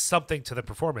brings something to the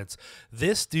performance.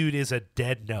 This dude is a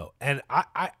dead note, and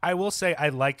I will say I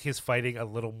like his fighting a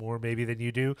little more maybe than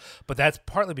you do, but that's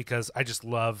partly because I just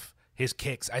love his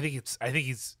kicks. I think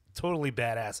he's totally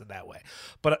badass in that way.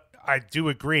 But I do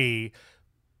agree.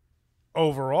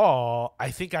 Overall,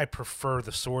 I think I prefer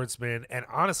the swordsman, and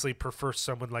honestly prefer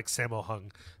someone like Sammo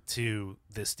Hung to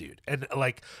this dude. And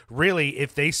like, really,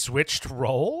 if they switched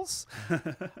roles,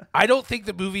 I don't think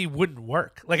the movie wouldn't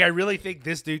work. Like, I really think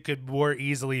this dude could more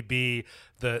easily be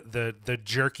the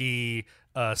jerky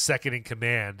second in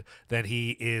command than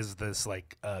he is this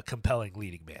like compelling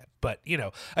leading man. But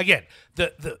again,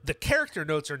 the character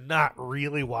notes are not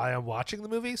really why I'm watching the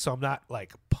movie, so I'm not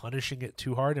like punishing it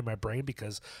too hard in my brain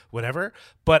because whatever.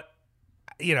 But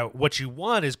what you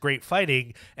want is great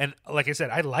fighting, and like I said,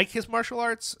 I like his martial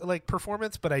arts like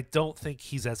performance, but I don't think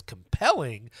he's as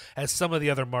compelling as some of the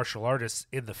other martial artists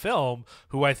in the film,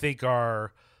 who I think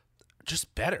are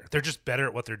just better. They're just better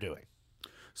at what they're doing.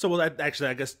 So, well, that actually,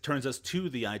 I guess, turns us to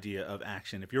the idea of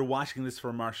action. If you're watching this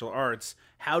for martial arts,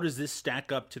 how does this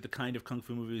stack up to the kind of kung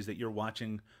fu movies that you're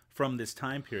watching from this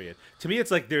time period? To me,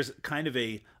 it's like there's kind of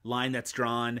a line that's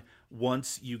drawn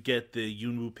once you get the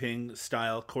Yuen Woo-ping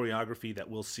style choreography that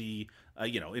we'll see,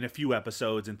 in a few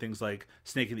episodes and things like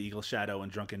Snake and the Eagle Shadow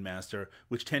and Drunken Master,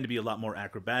 which tend to be a lot more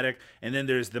acrobatic. And then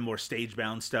there's the more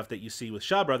stage-bound stuff that you see with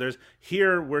Shaw Brothers.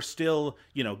 Here, we're still,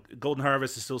 Golden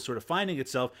Harvest is still sort of finding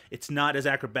itself. It's not as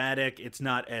acrobatic. It's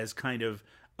not as kind of,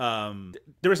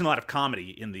 there isn't a lot of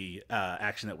comedy in the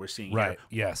action that we're seeing right.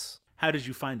 here. Yes. How did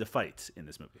you find the fights in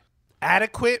this movie?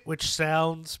 Adequate, which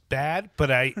sounds bad,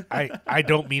 but I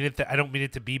don't mean it. I don't mean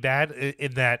it to be bad.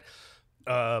 In that,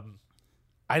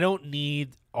 I don't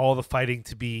need all the fighting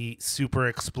to be super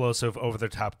explosive, over the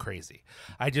top, crazy.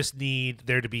 I just need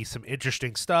there to be some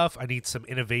interesting stuff. I need some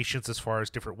innovations as far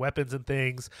as different weapons and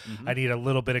things. Mm-hmm. I need a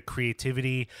little bit of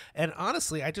creativity, and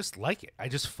honestly, I just like it. I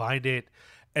just find it.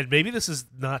 And maybe this is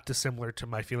not dissimilar to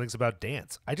my feelings about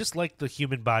dance. I just like the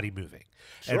human body moving.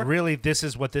 Sure. And really, this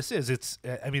is what this is.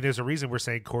 There's a reason we're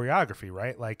saying choreography,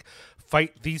 right? Like,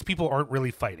 these people aren't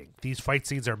really fighting. These fight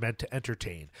scenes are meant to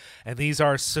entertain. And these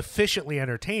are sufficiently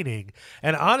entertaining.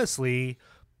 And honestly,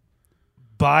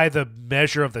 by the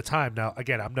measure of the time, now,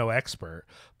 again, I'm no expert,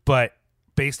 but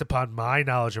based upon my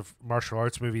knowledge of martial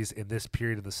arts movies in this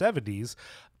period of the 70s,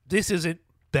 this isn't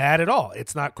bad at all.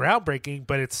 It's not groundbreaking,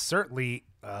 but it's certainly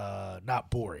not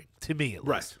boring to me, at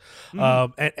least. Right.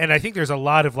 Mm-hmm. And I think there's a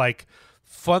lot of like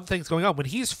fun things going on when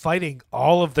he's fighting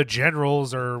all of the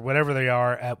generals or whatever they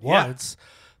are at once.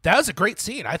 That was a great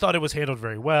scene. I thought it was handled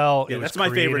very well. Yeah, it was that's my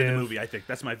favorite in the creative. movie. I think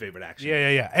that's my favorite action.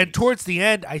 Yeah. And towards the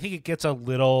end, I think it gets a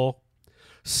little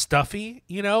stuffy,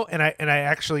 and I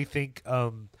actually think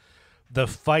the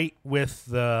fight with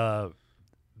the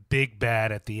big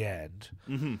bad at the end.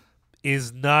 Mm-hmm.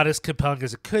 is not as compelling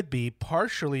as it could be,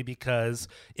 partially because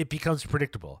it becomes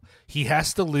predictable. He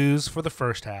has to lose for the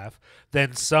first half,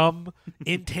 then some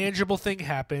intangible thing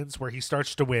happens where he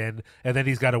starts to win, and then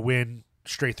he's got to win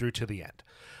straight through to the end.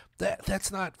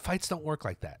 That's not, fights don't work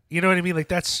like that. You know what I mean? Like,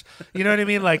 that's, you know what I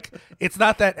mean? Like, it's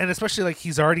not that, and especially like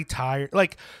he's already tired.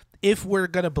 Like, if we're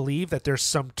going to believe that there's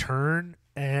some turn,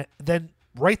 then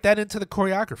write that into the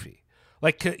choreography.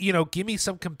 Like, give me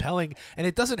some compelling, and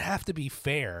it doesn't have to be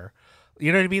fair.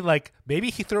 You know what I mean? Like,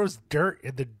 maybe he throws dirt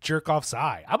in the jerk-off's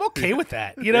eye. I'm okay with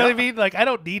that. You know what I mean? Like, I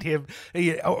don't need him,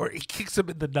 or he kicks him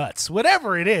in the nuts,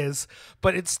 whatever it is.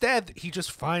 But instead, he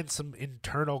just finds some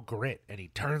internal grit, and he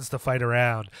turns the fight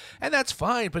around. And that's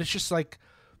fine, but it's just, like,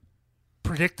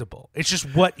 predictable. It's just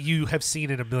what you have seen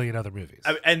in a million other movies.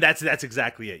 And that's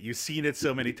exactly it. You've seen it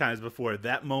so many times before.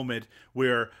 That moment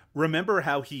where, remember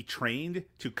how he trained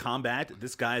to combat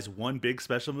this guy's one big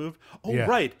special move? Oh, yeah.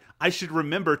 Right. I should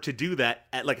remember to do that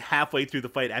at like halfway through the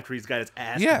fight after he's got his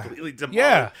ass completely demolished.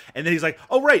 Yeah. And then he's like,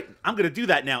 oh, right, I'm going to do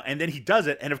that now. And then he does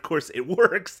it. And of course it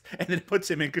works. And then it puts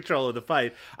him in control of the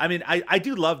fight. I mean, I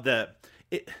do love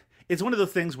it's one of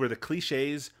those things where the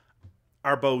cliches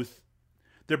are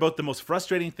they're both the most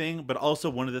frustrating thing, but also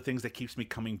one of the things that keeps me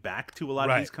coming back to a lot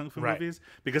of these kung fu movies,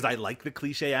 because I like the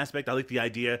cliche aspect. I like the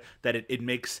idea that it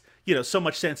makes, so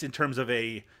much sense in terms of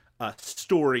a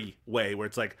story way, where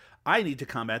it's like, I need to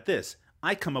combat this.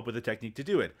 I come up with a technique to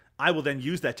do it. I will then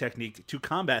use that technique to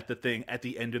combat the thing at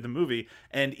the end of the movie.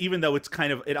 And even though it's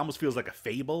it almost feels like a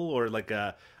fable or like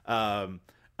a,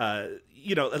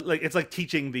 like it's like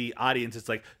teaching the audience. It's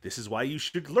like, this is why you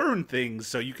should learn things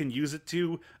so you can use it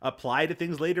to apply to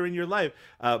things later in your life.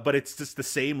 But it's just the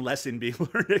same lesson being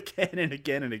learned again and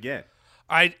again and again.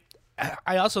 I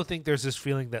also think there's this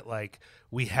feeling that like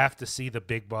we have to see the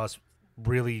big boss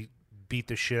really beat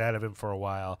the shit out of him for a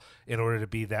while in order to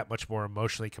be that much more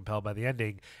emotionally compelled by the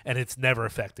ending, and it's never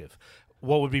effective.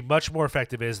 What would be much more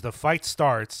effective is the fight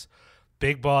starts,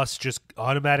 Big Boss just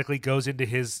automatically goes into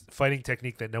his fighting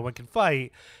technique that no one can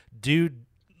fight. Dude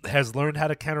has learned how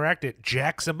to counteract it,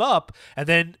 jacks him up, and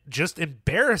then just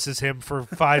embarrasses him for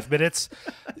 5 minutes.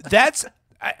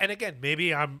 And again,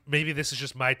 maybe this is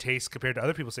just my taste compared to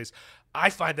other people's taste. I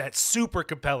find that super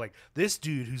compelling. This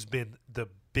dude who's been the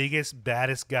biggest,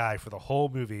 baddest guy for the whole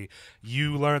movie.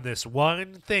 You learn this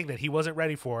one thing that he wasn't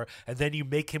ready for, and then you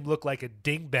make him look like a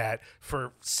dingbat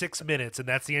for 6 minutes, and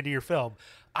that's the end of your film.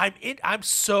 I'm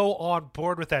so on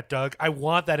board with that, Doug. I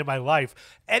want that in my life.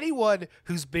 Anyone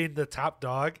who's been the top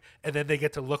dog and then they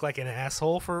get to look like an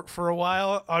asshole for a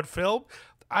while on film,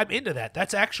 I'm into that.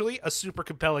 That's actually a super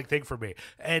compelling thing for me.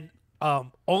 And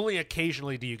only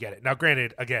occasionally do you get it. Now,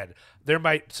 granted, again, there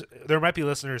might be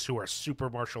listeners who are super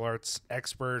martial arts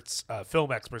experts,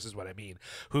 film experts is what I mean,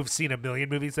 who've seen a million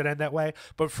movies that end that way.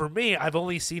 But for me, I've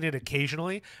only seen it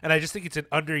occasionally, and I just think it's an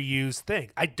underused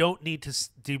thing. I don't need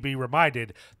to be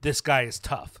reminded this guy is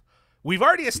tough. We've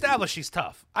already established he's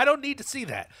tough. I don't need to see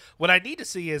that. What I need to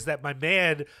see is that my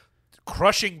man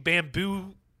crushing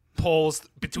bamboo poles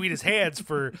between his hands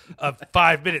for a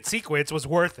 5-minute sequence was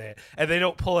worth it, and they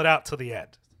don't pull it out till the end.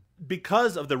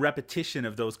 Because of the repetition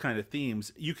of those kind of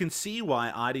themes, you can see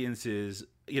why audiences,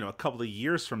 a couple of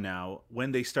years from now,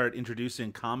 when they start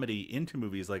introducing comedy into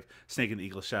movies like Snake and the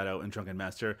Eagle's Shadow and Drunken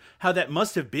Master, how that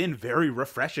must have been very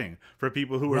refreshing for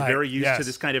people who were very used to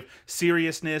this kind of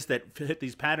seriousness that fit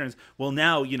these patterns. Well,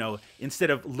 now, instead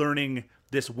of learning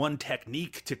this one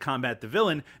technique to combat the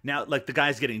villain, now like the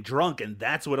guy's getting drunk, and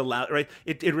that's what allowed, right?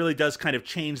 It really does kind of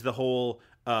change the whole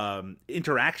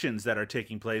interactions that are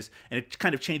taking place, and it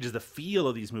kind of changes the feel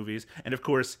of these movies. And of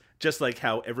course, just like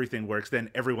how everything works,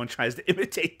 then everyone tries to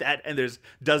imitate that, and there's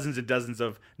dozens and dozens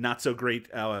of not so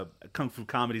great kung fu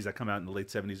comedies that come out in the late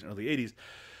 70s and early 80s.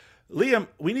 Liam,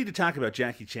 we need to talk about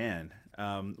Jackie Chan.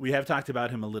 We have talked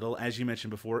about him a little, as you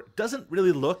mentioned before. Doesn't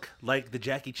really look like the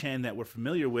Jackie Chan that we're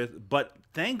familiar with, but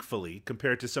thankfully,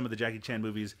 compared to some of the Jackie Chan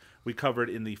movies we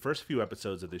covered in the first few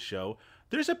episodes of this show,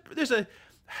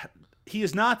 he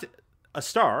is not a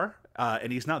star,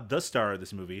 and he's not the star of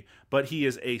this movie, but he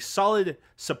is a solid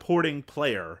supporting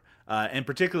player. And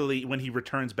particularly when he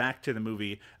returns back to the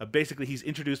movie, basically he's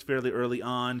introduced fairly early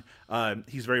on.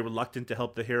 He's very reluctant to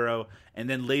help the hero, and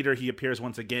then later he appears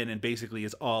once again and basically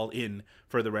is all in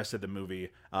for the rest of the movie.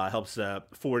 Helps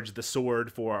forge the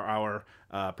sword for our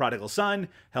prodigal son.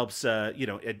 Helps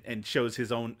and shows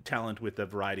his own talent with a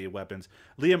variety of weapons.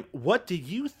 Liam, what do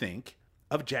you think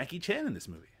of Jackie Chan in this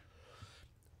movie?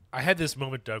 I had this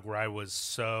moment, Doug, where I was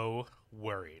so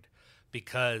worried.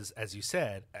 Because, as you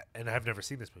said, and I've never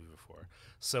seen this movie before,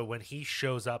 so when he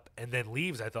shows up and then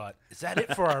leaves, I thought, is that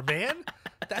it for our man?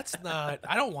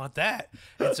 I don't want that.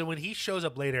 And so when he shows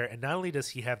up later, and not only does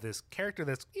he have this character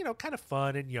that's, kind of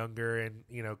fun and younger and,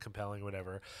 compelling,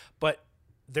 whatever, but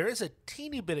there is a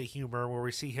teeny bit of humor where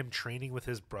we see him training with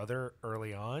his brother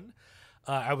early on.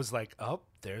 I was like, oh,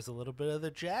 there's a little bit of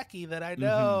the Jackie that I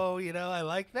know, I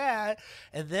like that.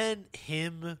 And then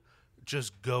him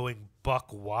just going buck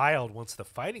wild once the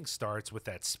fighting starts with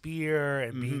that spear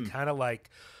and being kind of like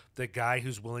the guy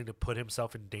who's willing to put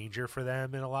himself in danger for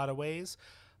them in a lot of ways.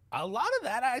 A lot of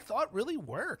that I thought really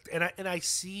worked. And I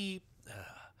see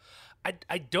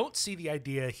I don't see the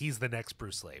idea he's the next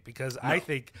Bruce Lee, because I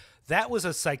think that was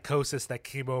a psychosis that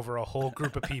came over a whole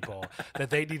group of people that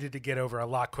they needed to get over a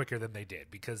lot quicker than they did,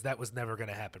 because that was never going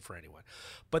to happen for anyone.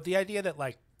 But the idea that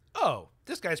oh,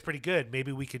 this guy's pretty good,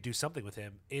 maybe we could do something with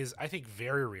him, is, I think,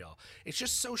 very real. It's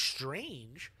just so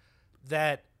strange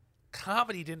that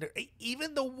comedy didn't...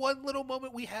 Even the one little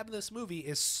moment we have in this movie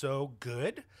is so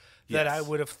good that I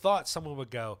would have thought someone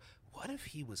would go, what if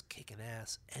he was kicking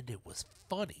ass and it was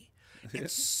funny?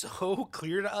 It's so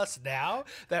clear to us now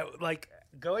that,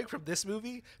 going from this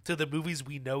movie to the movies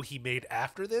we know he made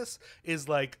after this is,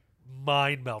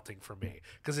 mind melting for me,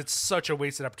 because it's such a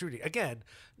wasted opportunity. Again,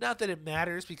 not that it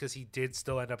matters, because he did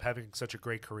still end up having such a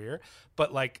great career,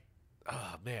 but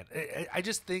oh man, I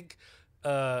just think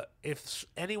if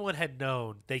anyone had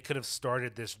known, they could have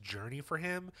started this journey for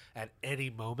him at any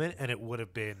moment, and it would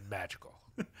have been magical.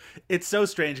 It's so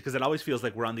strange, because it always feels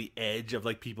like we're on the edge of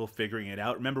people figuring it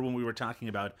out. Remember when we were talking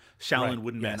about Shaolin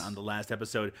Wooden Man on the last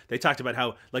episode? They talked about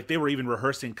how they were even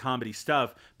rehearsing comedy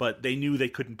stuff, but they knew they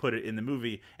couldn't put it in the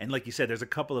movie. And like you said, there's a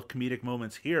couple of comedic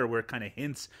moments here where it kind of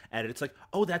hints at it. It's like,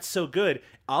 oh, that's so good.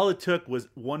 All it took was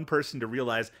one person to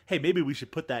realize, hey, maybe we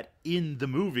should put that in the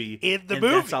movie.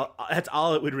 That's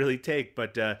all it would really take.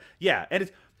 But yeah, and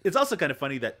it's also kind of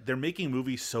funny that they're making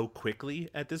movies so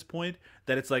quickly at this point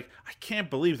that it's like, I can't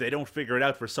believe they don't figure it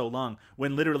out for so long,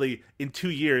 when literally in 2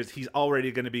 years he's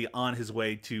already going to be on his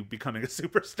way to becoming a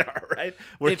superstar, right?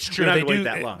 It's true. They wait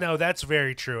that long. No, that's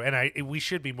very true, and we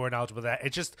should be more knowledgeable of that.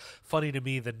 It's just funny to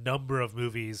me the number of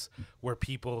movies where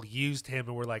people used him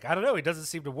and were like, I don't know, it doesn't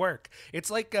seem to work. It's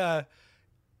like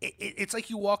it's like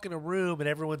you walk in a room and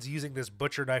everyone's using this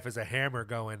butcher knife as a hammer,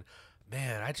 going,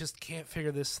 man, I just can't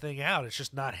figure this thing out. It's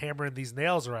just not hammering these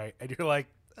nails right. And you're like,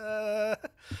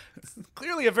 it's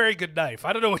clearly a very good knife.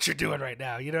 I don't know what you're doing right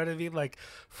now. You know what I mean? Like,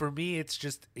 for me, it's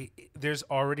just there's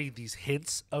already these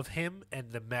hints of him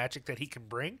and the magic that he can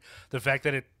bring. The fact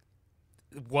that it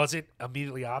wasn't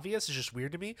immediately obvious is just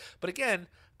weird to me. But again,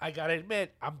 I gotta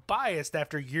admit, I'm biased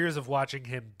after years of watching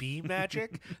him be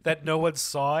magic that no one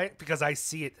saw it, because I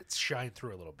see it shine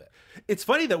through a little bit. It's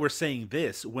funny that we're saying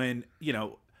this when, you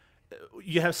know,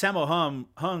 you have Sammo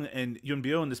Hung and Yun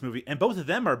Bio in this movie, and both of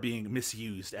them are being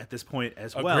misused at this point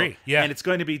as well. Agree. Yeah. And it's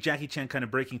going to be Jackie Chan kind of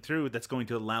breaking through that's going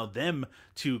to allow them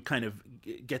to kind of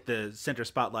get the center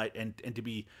spotlight and to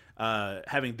be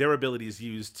having their abilities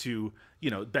used to, you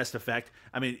know, best effect.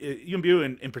 I mean, Yun Bio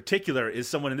in particular is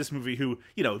someone in this movie who,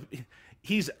 you know,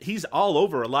 he's all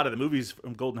over a lot of the movies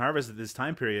from Golden Harvest at this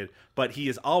time period, but he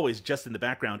is always just in the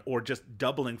background or just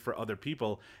doubling for other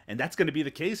people, and that's going to be the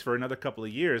case for another couple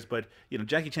of years. But, you know,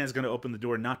 Jackie Chan is going to open the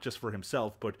door not just for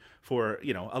himself, but for,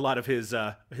 you know, a lot of his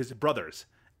brothers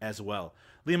as well.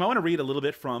 Liam, I want to read a little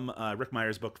bit from Rick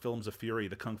Meyers' book, Films of Fury,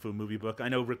 the Kung Fu movie book. I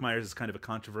know Rick Meyers is kind of a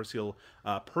controversial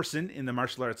person in the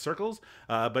martial arts circles,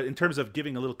 but in terms of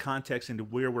giving a little context into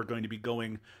where we're going to be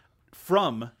going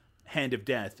from Hand of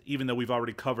Death, even though we've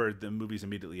already covered the movies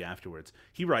immediately afterwards.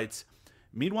 He writes,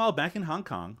 meanwhile, back in Hong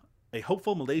Kong, a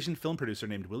hopeful Malaysian film producer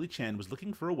named Willie Chan was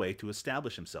looking for a way to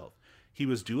establish himself. He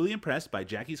was duly impressed by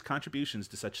Jackie's contributions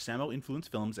to such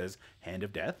Sammo-influenced films as Hand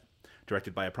of Death,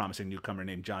 directed by a promising newcomer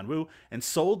named John Woo, and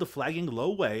sold the flagging Lo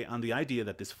Wei on the idea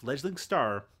that this fledgling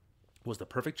star was the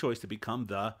perfect choice to become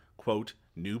the, quote,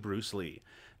 new Bruce Lee.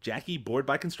 Jackie, bored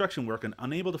by construction work and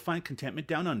unable to find contentment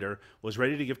down under, was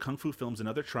ready to give Kung Fu films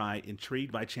another try,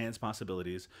 intrigued by Chan's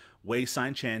possibilities. Wei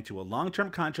signed Chan to a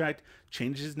long-term contract,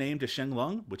 changed his name to Sheng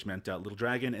Lung, which meant Little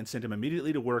Dragon, and sent him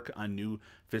immediately to work on New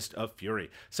Fist of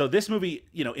Fury. So this movie,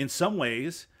 you know, in some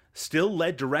ways, still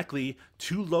led directly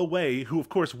to Lo Wei, who, of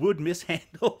course, would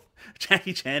mishandle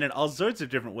Jackie Chan in all sorts of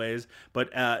different ways. But,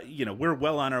 you know, we're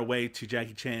well on our way to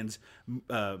Jackie Chan's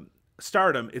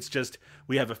stardom. It's just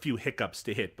we have a few hiccups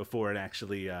to hit before it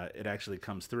actually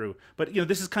comes through. But, you know,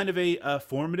 this is kind of a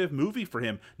formative movie for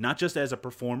him, not just as a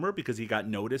performer because he got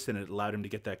noticed and it allowed him to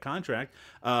get that contract,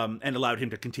 and allowed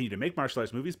him to continue to make martial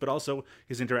arts movies, but also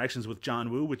his interactions with John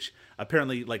Woo, which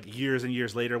apparently, like, years and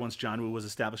years later, once John Woo was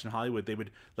established in Hollywood, they would,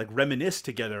 like, reminisce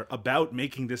together about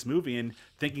making this movie and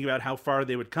thinking about how far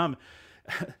they would come.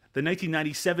 The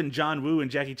 1997 John Woo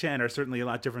and Jackie Chan are certainly a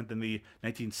lot different than the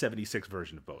 1976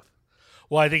 version of both.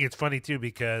 Well, I think it's funny, too,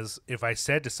 because if I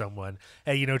said to someone,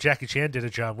 hey, you know, Jackie Chan did a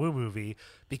John Woo movie,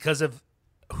 because of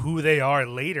who they are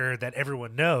later that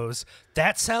everyone knows,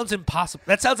 that sounds impossible.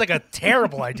 That sounds like a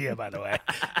terrible idea, by the way.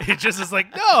 It just is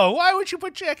like, no, why would you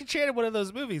put Jackie Chan in one of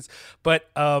those movies? But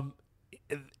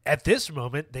at this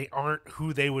moment, they aren't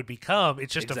who they would become.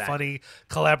 It's just a funny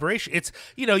collaboration. It's,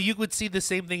 you know, you would see the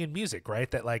same thing in music,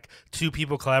 right? That, like, two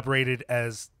people collaborated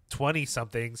as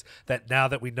 20-somethings that now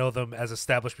that we know them as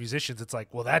established musicians, it's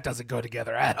like, well, that doesn't go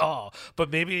together at all. But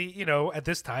maybe, you know, at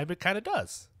this time, it kind of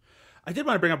does. I did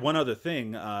want to bring up one other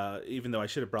thing, even though I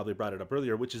should have probably brought it up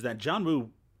earlier, which is that John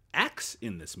Woo acts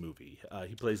in this movie.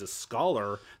 He plays a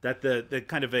scholar, that the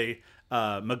kind of a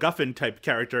MacGuffin type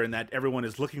character, in that everyone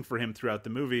is looking for him throughout the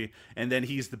movie, and then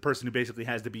he's the person who basically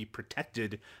has to be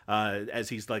protected as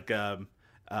he's like...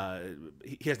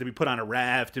 he has to be put on a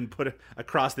raft and put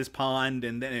across this pond,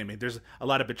 and then, I mean, there's a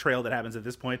lot of betrayal that happens at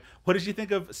this point. What did you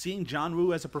think of seeing John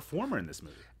Woo as a performer in this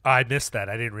movie? I missed that.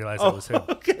 I didn't realize that was him.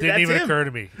 Okay, didn't even occur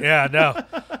to me. Yeah, no.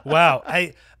 Wow.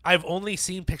 I've only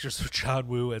seen pictures of John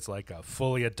Woo as like a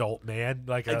fully adult man,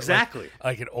 like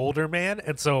an older man,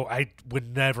 and so I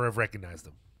would never have recognized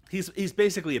him. He's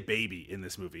basically a baby in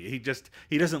this movie.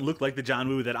 He doesn't look like the John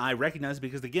Woo that I recognize,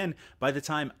 because, again, by the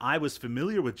time I was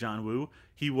familiar with John Woo,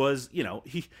 he was, you know,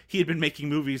 he had been making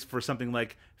movies for something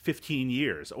like 15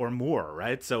 years or more,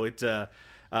 right? So it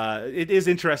is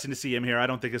interesting to see him here. I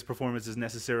don't think his performance is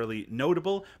necessarily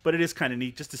notable, but it is kind of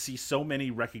neat just to see so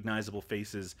many recognizable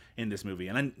faces in this movie.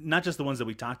 And not just the ones that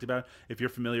we talked about. If you're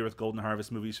familiar with Golden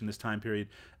Harvest movies from this time period,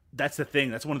 that's the thing.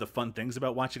 That's one of the fun things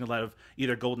about watching a lot of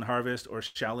either Golden Harvest or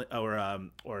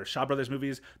Shaw Brothers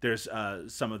movies. There's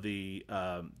some of the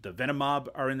Venom Mob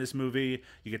are in this movie.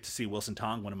 You get to see Wilson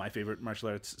Tong, one of my favorite martial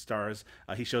arts stars.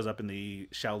 He shows up in the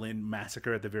Shaolin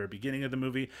Massacre at the very beginning of the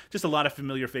movie. Just a lot of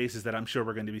familiar faces that I'm sure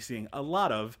we're going to be seeing a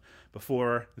lot of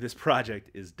before this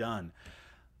project is done.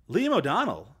 Liam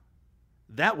O'Donnell,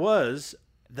 that was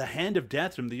The Hand of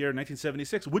Death from the year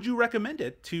 1976. Would you recommend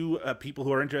it to people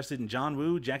who are interested in John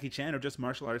Woo, Jackie Chan, or just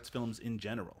martial arts films in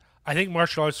general? I think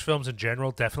martial arts films in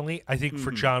general, definitely. I think for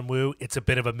John Woo, it's a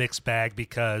bit of a mixed bag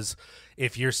because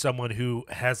if you're someone who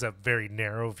has a very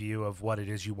narrow view of what it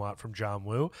is you want from John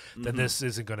Woo, then this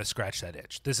isn't going to scratch that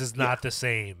itch. This is not the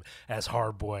same as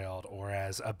Hard Boiled or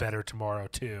as A Better Tomorrow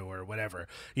 2 or whatever.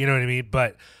 You know what I mean?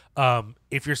 But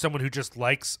if you're someone who just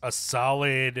likes a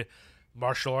solid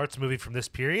martial arts movie from this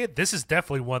period, this is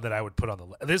definitely one that I would put on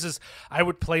the list. I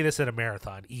would play this at a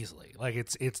marathon easily. Like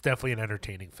it's definitely an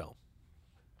entertaining film.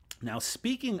 Now,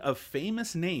 speaking of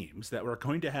famous names that were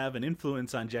going to have an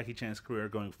influence on Jackie Chan's career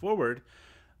going forward,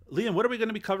 Liam, what are we going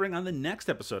to be covering on the next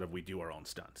episode of We Do Our Own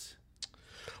Stunts?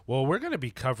 Well, we're going to be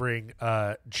covering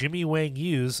Jimmy Wang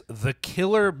Yu's The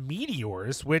Killer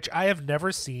Meteors, which I have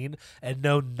never seen and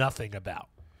know nothing about.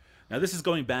 Now, this is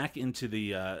going back into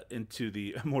the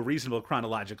more reasonable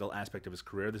chronological aspect of his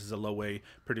career. This is a Loewe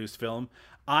produced film.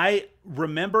 I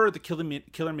remember the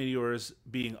Killer Meteors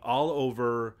being all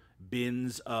over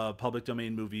bins of public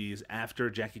domain movies after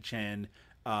Jackie Chan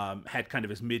had kind of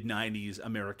his mid-90s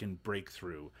American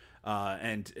breakthrough.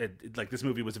 Like this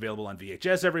movie was available on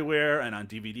VHS everywhere and on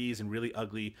DVDs in really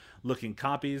ugly looking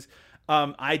copies.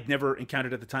 I'd never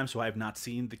encountered at the time, so I have not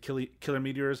seen the Killer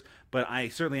Meteors, but I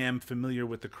certainly am familiar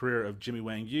with the career of Jimmy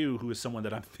Wang Yu, who is someone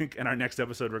that I think in our next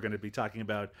episode we're going to be talking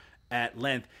about at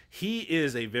length. He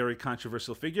is a very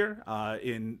controversial figure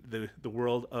in the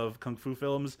world of kung fu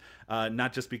films,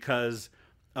 not just because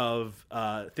of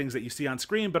things that you see on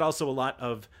screen, but also a lot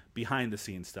of behind the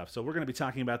scenes stuff. So we're going to be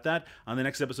talking about that on the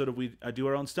next episode of We Do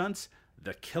Our Own Stunts,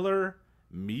 The Killer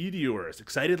Meteors.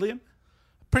 Excited, Liam?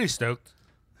 Pretty stoked.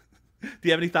 Do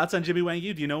you have any thoughts on Jimmy Wang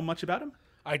Yu? Do you know much about him?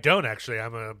 I don't, actually.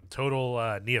 I'm a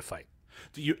total neophyte.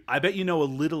 I bet you know a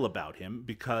little about him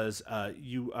because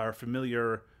you are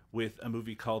familiar with a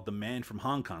movie called The Man from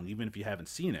Hong Kong, even if you haven't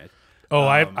seen it. Oh,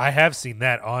 I have seen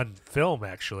that on film,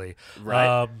 actually.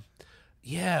 Right.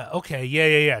 Yeah, okay.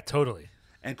 Yeah, totally.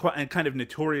 And kind of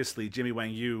notoriously, Jimmy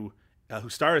Wang Yu, who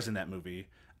stars in that movie,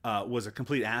 was a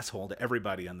complete asshole to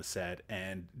everybody on the set,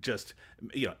 and just,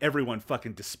 everyone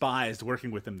fucking despised working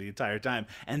with him the entire time.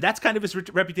 And that's kind of his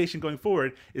reputation going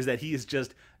forward, is that he is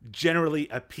just generally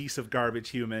a piece of garbage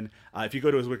human. If you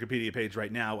go to his Wikipedia page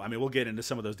right now, I mean, we'll get into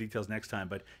some of those details next time,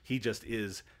 but he just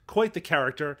is quite the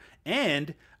character.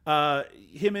 And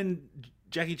him and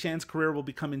Jackie Chan's career will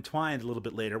become entwined a little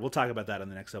bit later. We'll talk about that on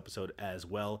the next episode as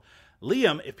well.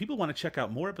 Liam, if people want to check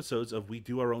out more episodes of We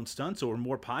Do Our Own Stunts or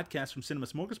more podcasts from Cinema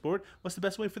Smorgasbord, what's the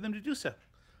best way for them to do so?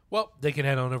 Well, they can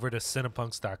head on over to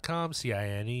cinepunx.com,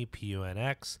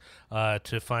 CINEPUNX,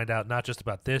 to find out not just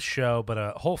about this show, but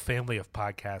a whole family of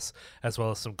podcasts, as well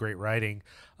as some great writing.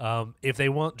 If they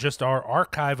want just our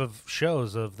archive of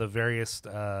shows of the various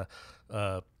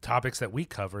topics that we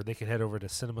cover, they can head over to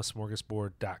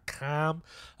cinemasmorgasbord.com.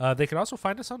 They can also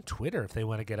find us on Twitter if they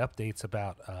want to get updates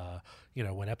about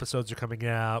when episodes are coming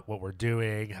out, what we're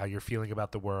doing, how you're feeling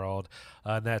about the world.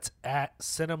 And that's at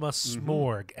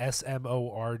CinemaSmorg,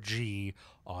 SMORG,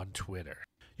 on Twitter.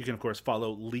 You can, of course,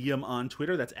 follow Liam on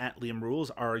Twitter. That's at Liam Rules,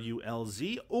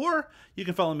 RULZ. Or you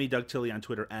can follow me, Doug Tilley, on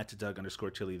Twitter at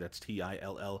Doug_Tilley. That's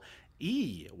TILLEY.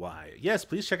 Yes,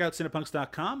 please check out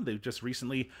Cinepunx.com. They've just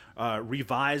recently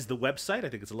revised the website. I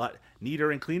think it's a lot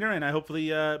neater and cleaner, and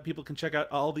hopefully people can check out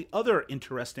all the other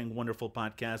interesting, wonderful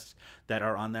podcasts that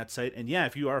are on that site. And yeah,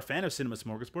 if you are a fan of Cinema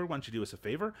Smorgasbord, why don't you do us a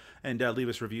favor and leave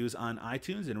us reviews on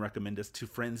iTunes and recommend us to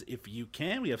friends if you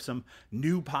can. We have some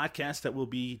new podcasts that will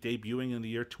be debuting in the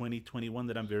year 2021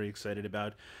 that I'm very excited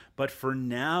about. But for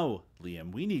now,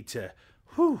 Liam, we need to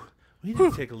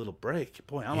take a little break.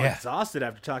 Boy, I'm exhausted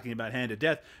after talking about Hand of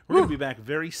Death. We're going to be back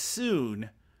very soon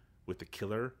with The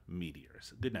Killer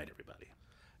Meteors. Good night, everybody.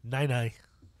 Night-night.